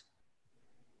dreams.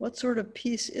 What sort of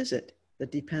peace is it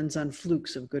that depends on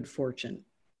flukes of good fortune?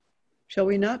 Shall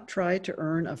we not try to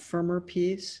earn a firmer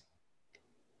peace?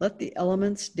 Let the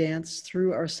elements dance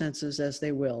through our senses as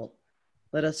they will.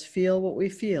 Let us feel what we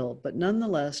feel, but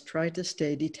nonetheless try to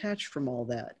stay detached from all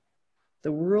that.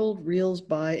 The world reels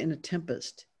by in a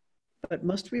tempest, but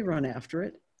must we run after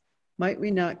it? Might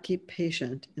we not keep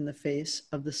patient in the face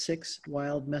of the 6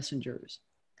 wild messengers?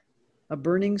 A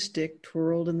burning stick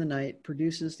twirled in the night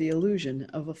produces the illusion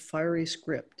of a fiery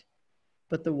script,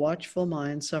 but the watchful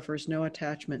mind suffers no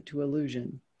attachment to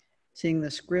illusion, seeing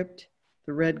the script,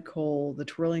 the red coal, the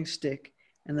twirling stick,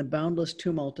 and the boundless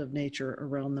tumult of nature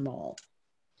around them all.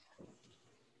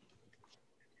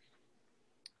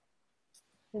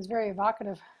 It's very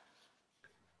evocative.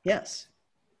 Yes.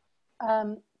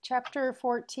 Chapter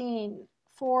 14,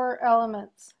 4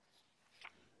 elements.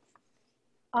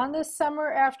 On this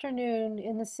summer afternoon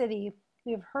in the city,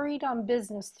 we have hurried on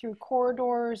business through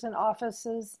corridors and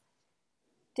offices,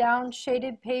 down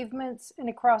shaded pavements and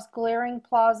across glaring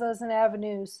plazas and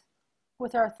avenues,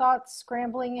 with our thoughts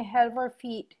scrambling ahead of our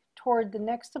feet toward the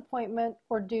next appointment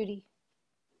or duty.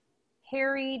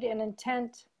 Harried and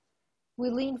intent, we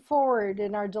lean forward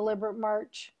in our deliberate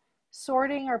march,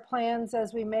 sorting our plans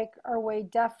as we make our way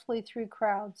deftly through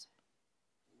crowds.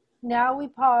 Now we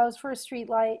pause for a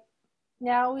streetlight.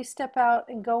 Now we step out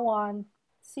and go on,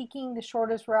 seeking the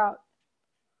shortest route.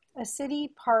 A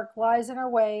city park lies in our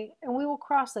way, and we will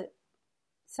cross it,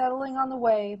 settling on the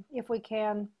way, if we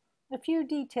can, a few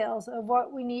details of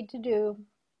what we need to do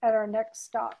at our next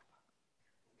stop.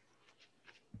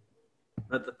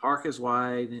 But the park is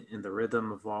wide, and the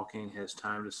rhythm of walking has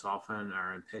time to soften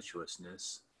our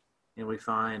impetuousness. And we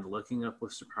find, looking up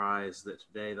with surprise, that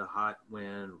today the hot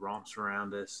wind romps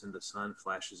around us and the sun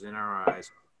flashes in our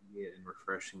eyes with immediate and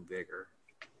refreshing vigor.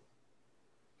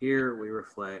 Here, we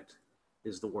reflect,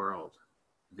 is the world,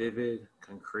 vivid,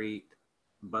 concrete,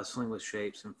 bustling with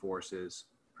shapes and forces,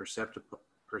 perceptible,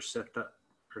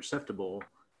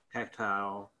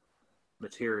 tactile,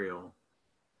 material.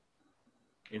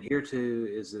 And here too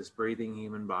is this breathing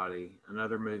human body,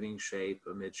 another moving shape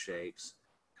amid shapes,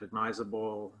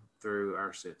 cognizable through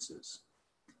our senses,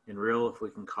 and real if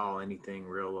we can call anything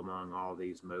real among all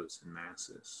these motes and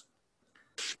masses.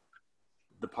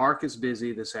 The park is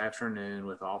busy this afternoon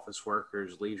with office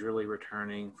workers leisurely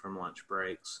returning from lunch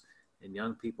breaks, and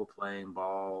young people playing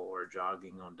ball or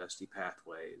jogging on dusty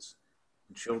pathways,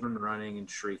 and children running and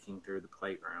shrieking through the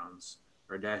playgrounds,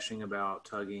 or dashing about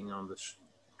tugging on the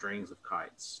strings of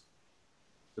kites.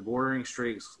 The bordering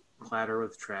streets clatter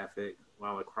with traffic,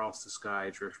 while across the sky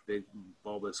drift big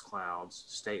bulbous clouds,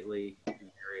 stately,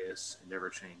 various, and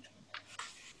ever-changing.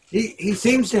 He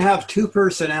seems to have two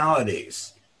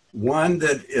personalities. One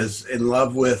that is in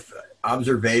love with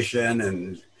observation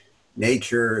and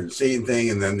nature and seeing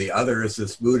things, and then the other is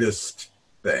this Buddhist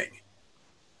thing.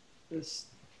 This,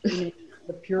 the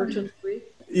Puritan belief?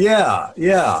 Yeah,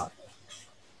 yeah.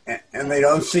 And they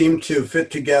don't seem to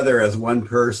fit together as one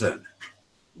person.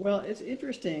 Well, it's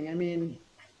interesting. I mean,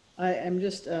 I'm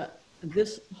just,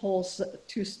 this whole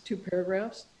two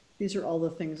paragraphs, these are all the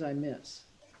things I miss.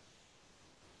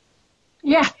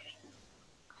 Yeah.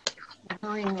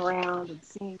 Hurrying around and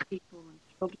seeing people and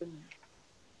children.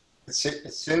 It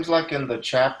seems like in the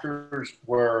chapters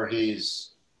where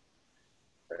it's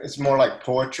more like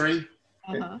poetry.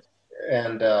 Uh-huh.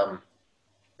 And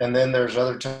then there's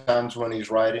other times when he's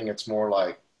writing, it's more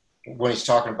like when he's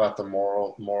talking about the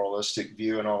moralistic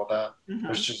view and all of that. Uh-huh.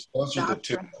 There's just those are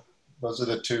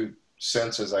the two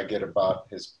senses I get about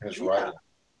his writing.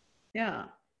 Yeah,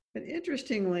 but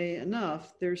interestingly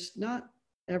enough, there's not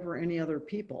ever any other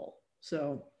people.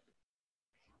 So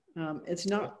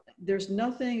there's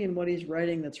nothing in what he's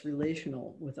writing that's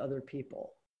relational with other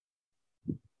people.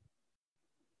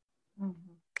 Mm-hmm.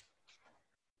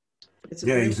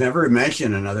 He's never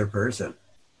mentioned another person.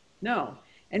 No,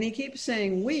 and he keeps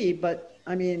saying we, but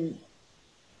I mean,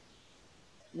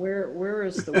 where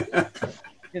is the we?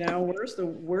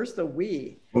 Where's the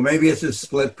we? Well, maybe it's his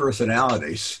split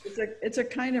personalities. It's a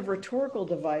kind of rhetorical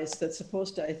device that's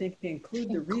supposed to, I think, include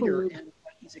the reader in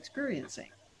what he's experiencing.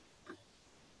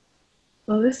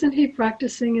 Well, isn't he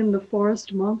practicing in the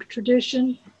forest monk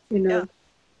tradition? Yeah.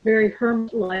 Very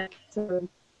hermit-like. So.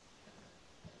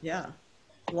 Yeah.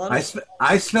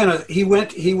 He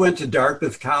went to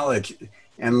Dartmouth College,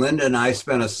 and Linda and I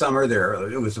spent a summer there.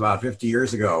 It was about 50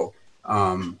 years ago,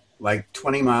 like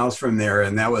 20 miles from there,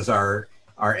 and that was our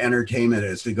entertainment,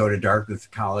 is to go to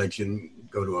Dartmouth College and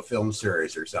go to a film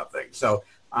series or something. So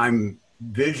I'm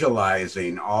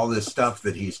visualizing all this stuff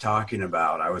that he's talking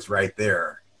about. I was right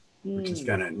there, which is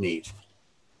kind of neat.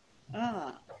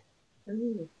 Ah.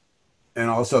 And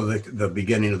also the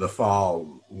beginning of the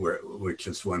fall, which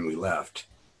is when we left.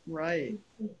 Right.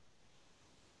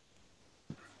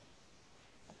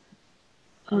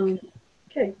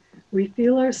 Okay. We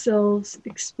feel ourselves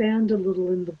expand a little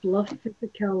in the bluff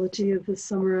physicality of the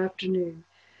summer afternoon,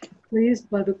 pleased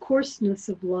by the coarseness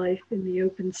of life in the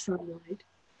open sunlight.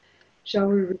 Shall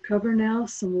we recover now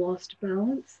some lost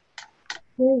balance?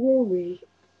 Where were we?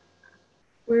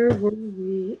 Where were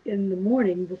we in the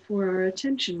morning before our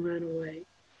attention ran away?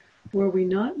 Were we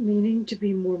not meaning to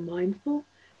be more mindful,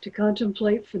 to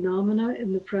contemplate phenomena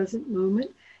in the present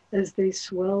moment as they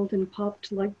swelled and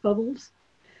popped like bubbles?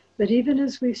 But even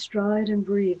as we stride and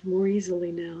breathe more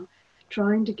easily now,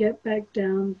 trying to get back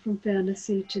down from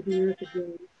fantasy to the earth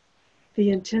again, the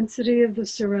intensity of the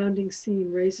surrounding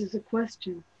scene raises a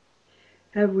question.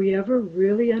 Have we ever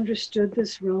really understood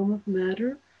this realm of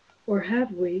matter, or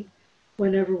have we,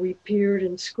 whenever we peered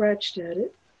and scratched at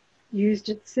it, used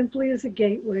it simply as a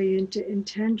gateway into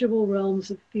intangible realms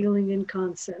of feeling and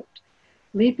concept,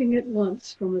 leaping at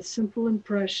once from a simple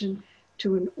impression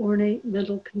to an ornate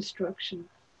mental construction?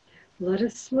 Let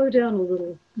us slow down a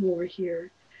little more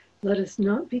here. Let us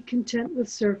not be content with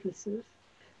surfaces,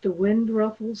 the wind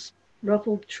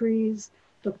ruffled trees,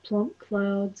 the plump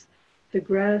clouds, the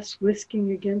grass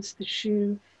whisking against the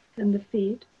shoe, and the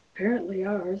feet, apparently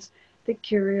ours, that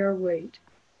carry our weight.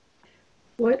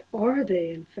 What are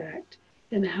they, in fact,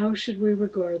 and how should we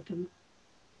regard them?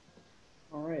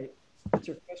 All right.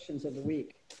 answer questions of the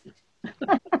week.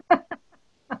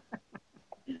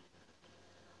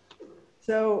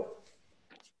 So,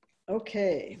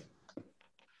 okay.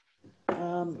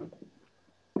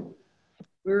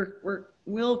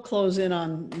 We'll close in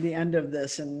on the end of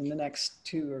this in the next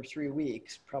 2 or 3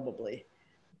 weeks, probably.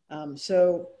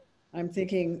 So I'm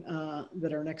thinking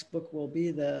that our next book will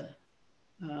be the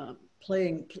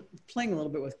playing a little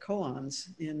bit with koans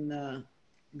in the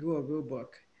Guo Gu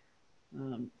book.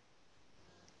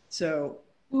 So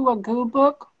Guo Gu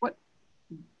book? What?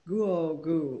 Guo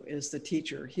Gu is the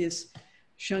teacher. He is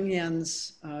Sheng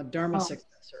Yan's Dharma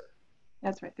successor.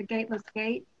 That's right, the Gateless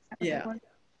Gate. Yeah.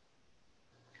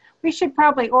 We should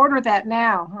probably order that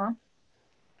now, huh?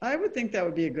 I would think that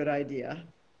would be a good idea.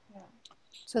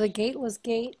 So the Gateless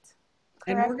Gate.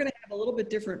 And we're going to have a little bit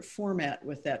different format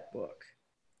with that book.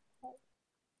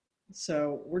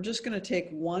 So we're just going to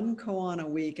take one koan a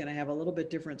week, and I have a little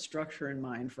bit different structure in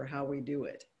mind for how we do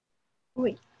it.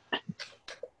 Oui.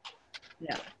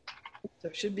 Yeah. So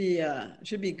it should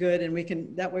be good, and we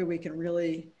can, that way we can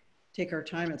really take our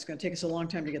time. It's going to take us a long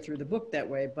time to get through the book that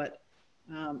way, but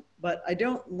I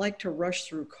don't like to rush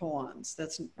through koans.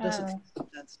 That doesn't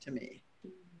make sense to me.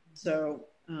 So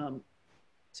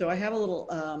so I have a little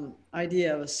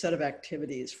idea of a set of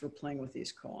activities for playing with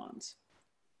these koans.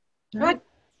 Good.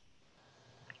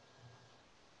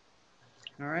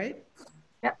 All right.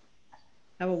 Yep.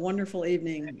 Have a wonderful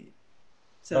evening.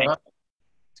 So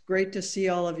it's great to see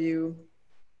all of you.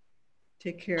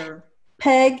 Take care.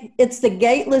 Peg, it's the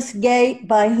Gateless Gate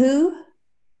by who?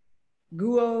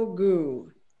 Guo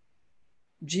Gu.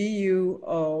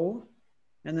 G-U-O.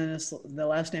 And then the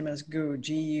last name is Gu,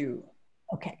 G-U.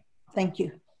 Okay, thank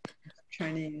you.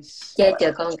 Chinese. Chơi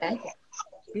chờ con cái.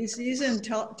 He's in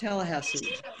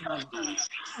Tallahassee.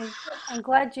 I'm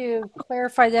glad you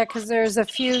clarified that because there's a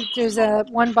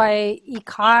one by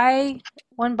Ikai,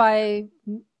 one by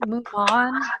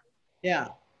Mulan. Yeah.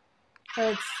 So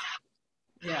it's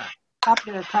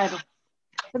Popular title.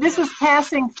 But this was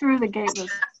passing through the gateless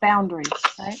boundaries,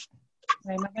 right?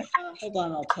 Wait a minute. Hold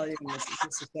on, I'll tell you in just a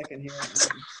second here.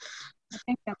 I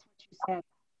think that's what you said.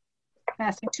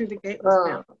 Passing through the gateless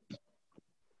boundaries.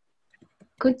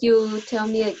 Could you tell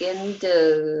me again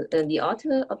the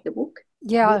author of the book?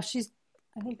 Yeah, she's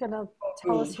I think gonna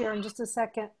tell us here in just a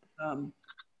second.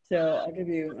 So I'll give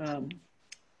you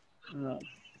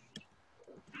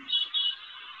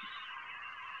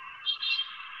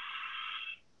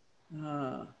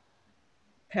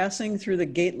Passing Through the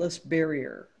Gateless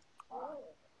Barrier.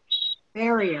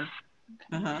 Barrier.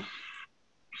 Uh-huh.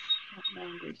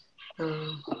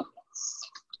 Um,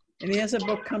 And he has a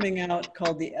book coming out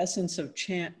called The Essence of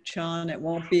Chan. It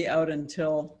won't be out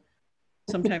until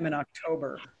sometime in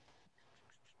October.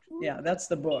 Yeah, that's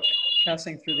the book,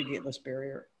 Passing Through the Gateless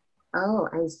Barrier. oh,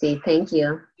 I see. Thank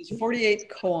you. It's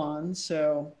 48 koans,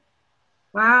 so.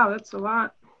 Wow, that's a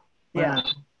lot. Yeah. Wow.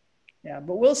 Yeah,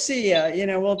 but we'll see. You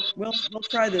know, we'll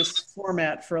try this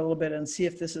format for a little bit and see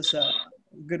if this is a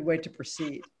good way to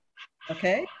proceed.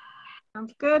 Okay?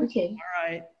 Sounds good. Okay.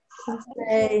 All right.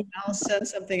 Hey, I'll send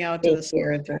something out to the Thank you.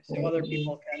 secretary so other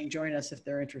people can join us if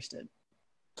they're interested.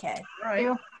 okay. All right.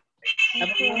 Have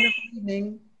a wonderful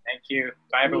evening. Thank you.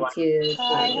 Bye, everyone. Thank you.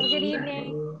 Bye. Have a good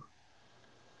evening.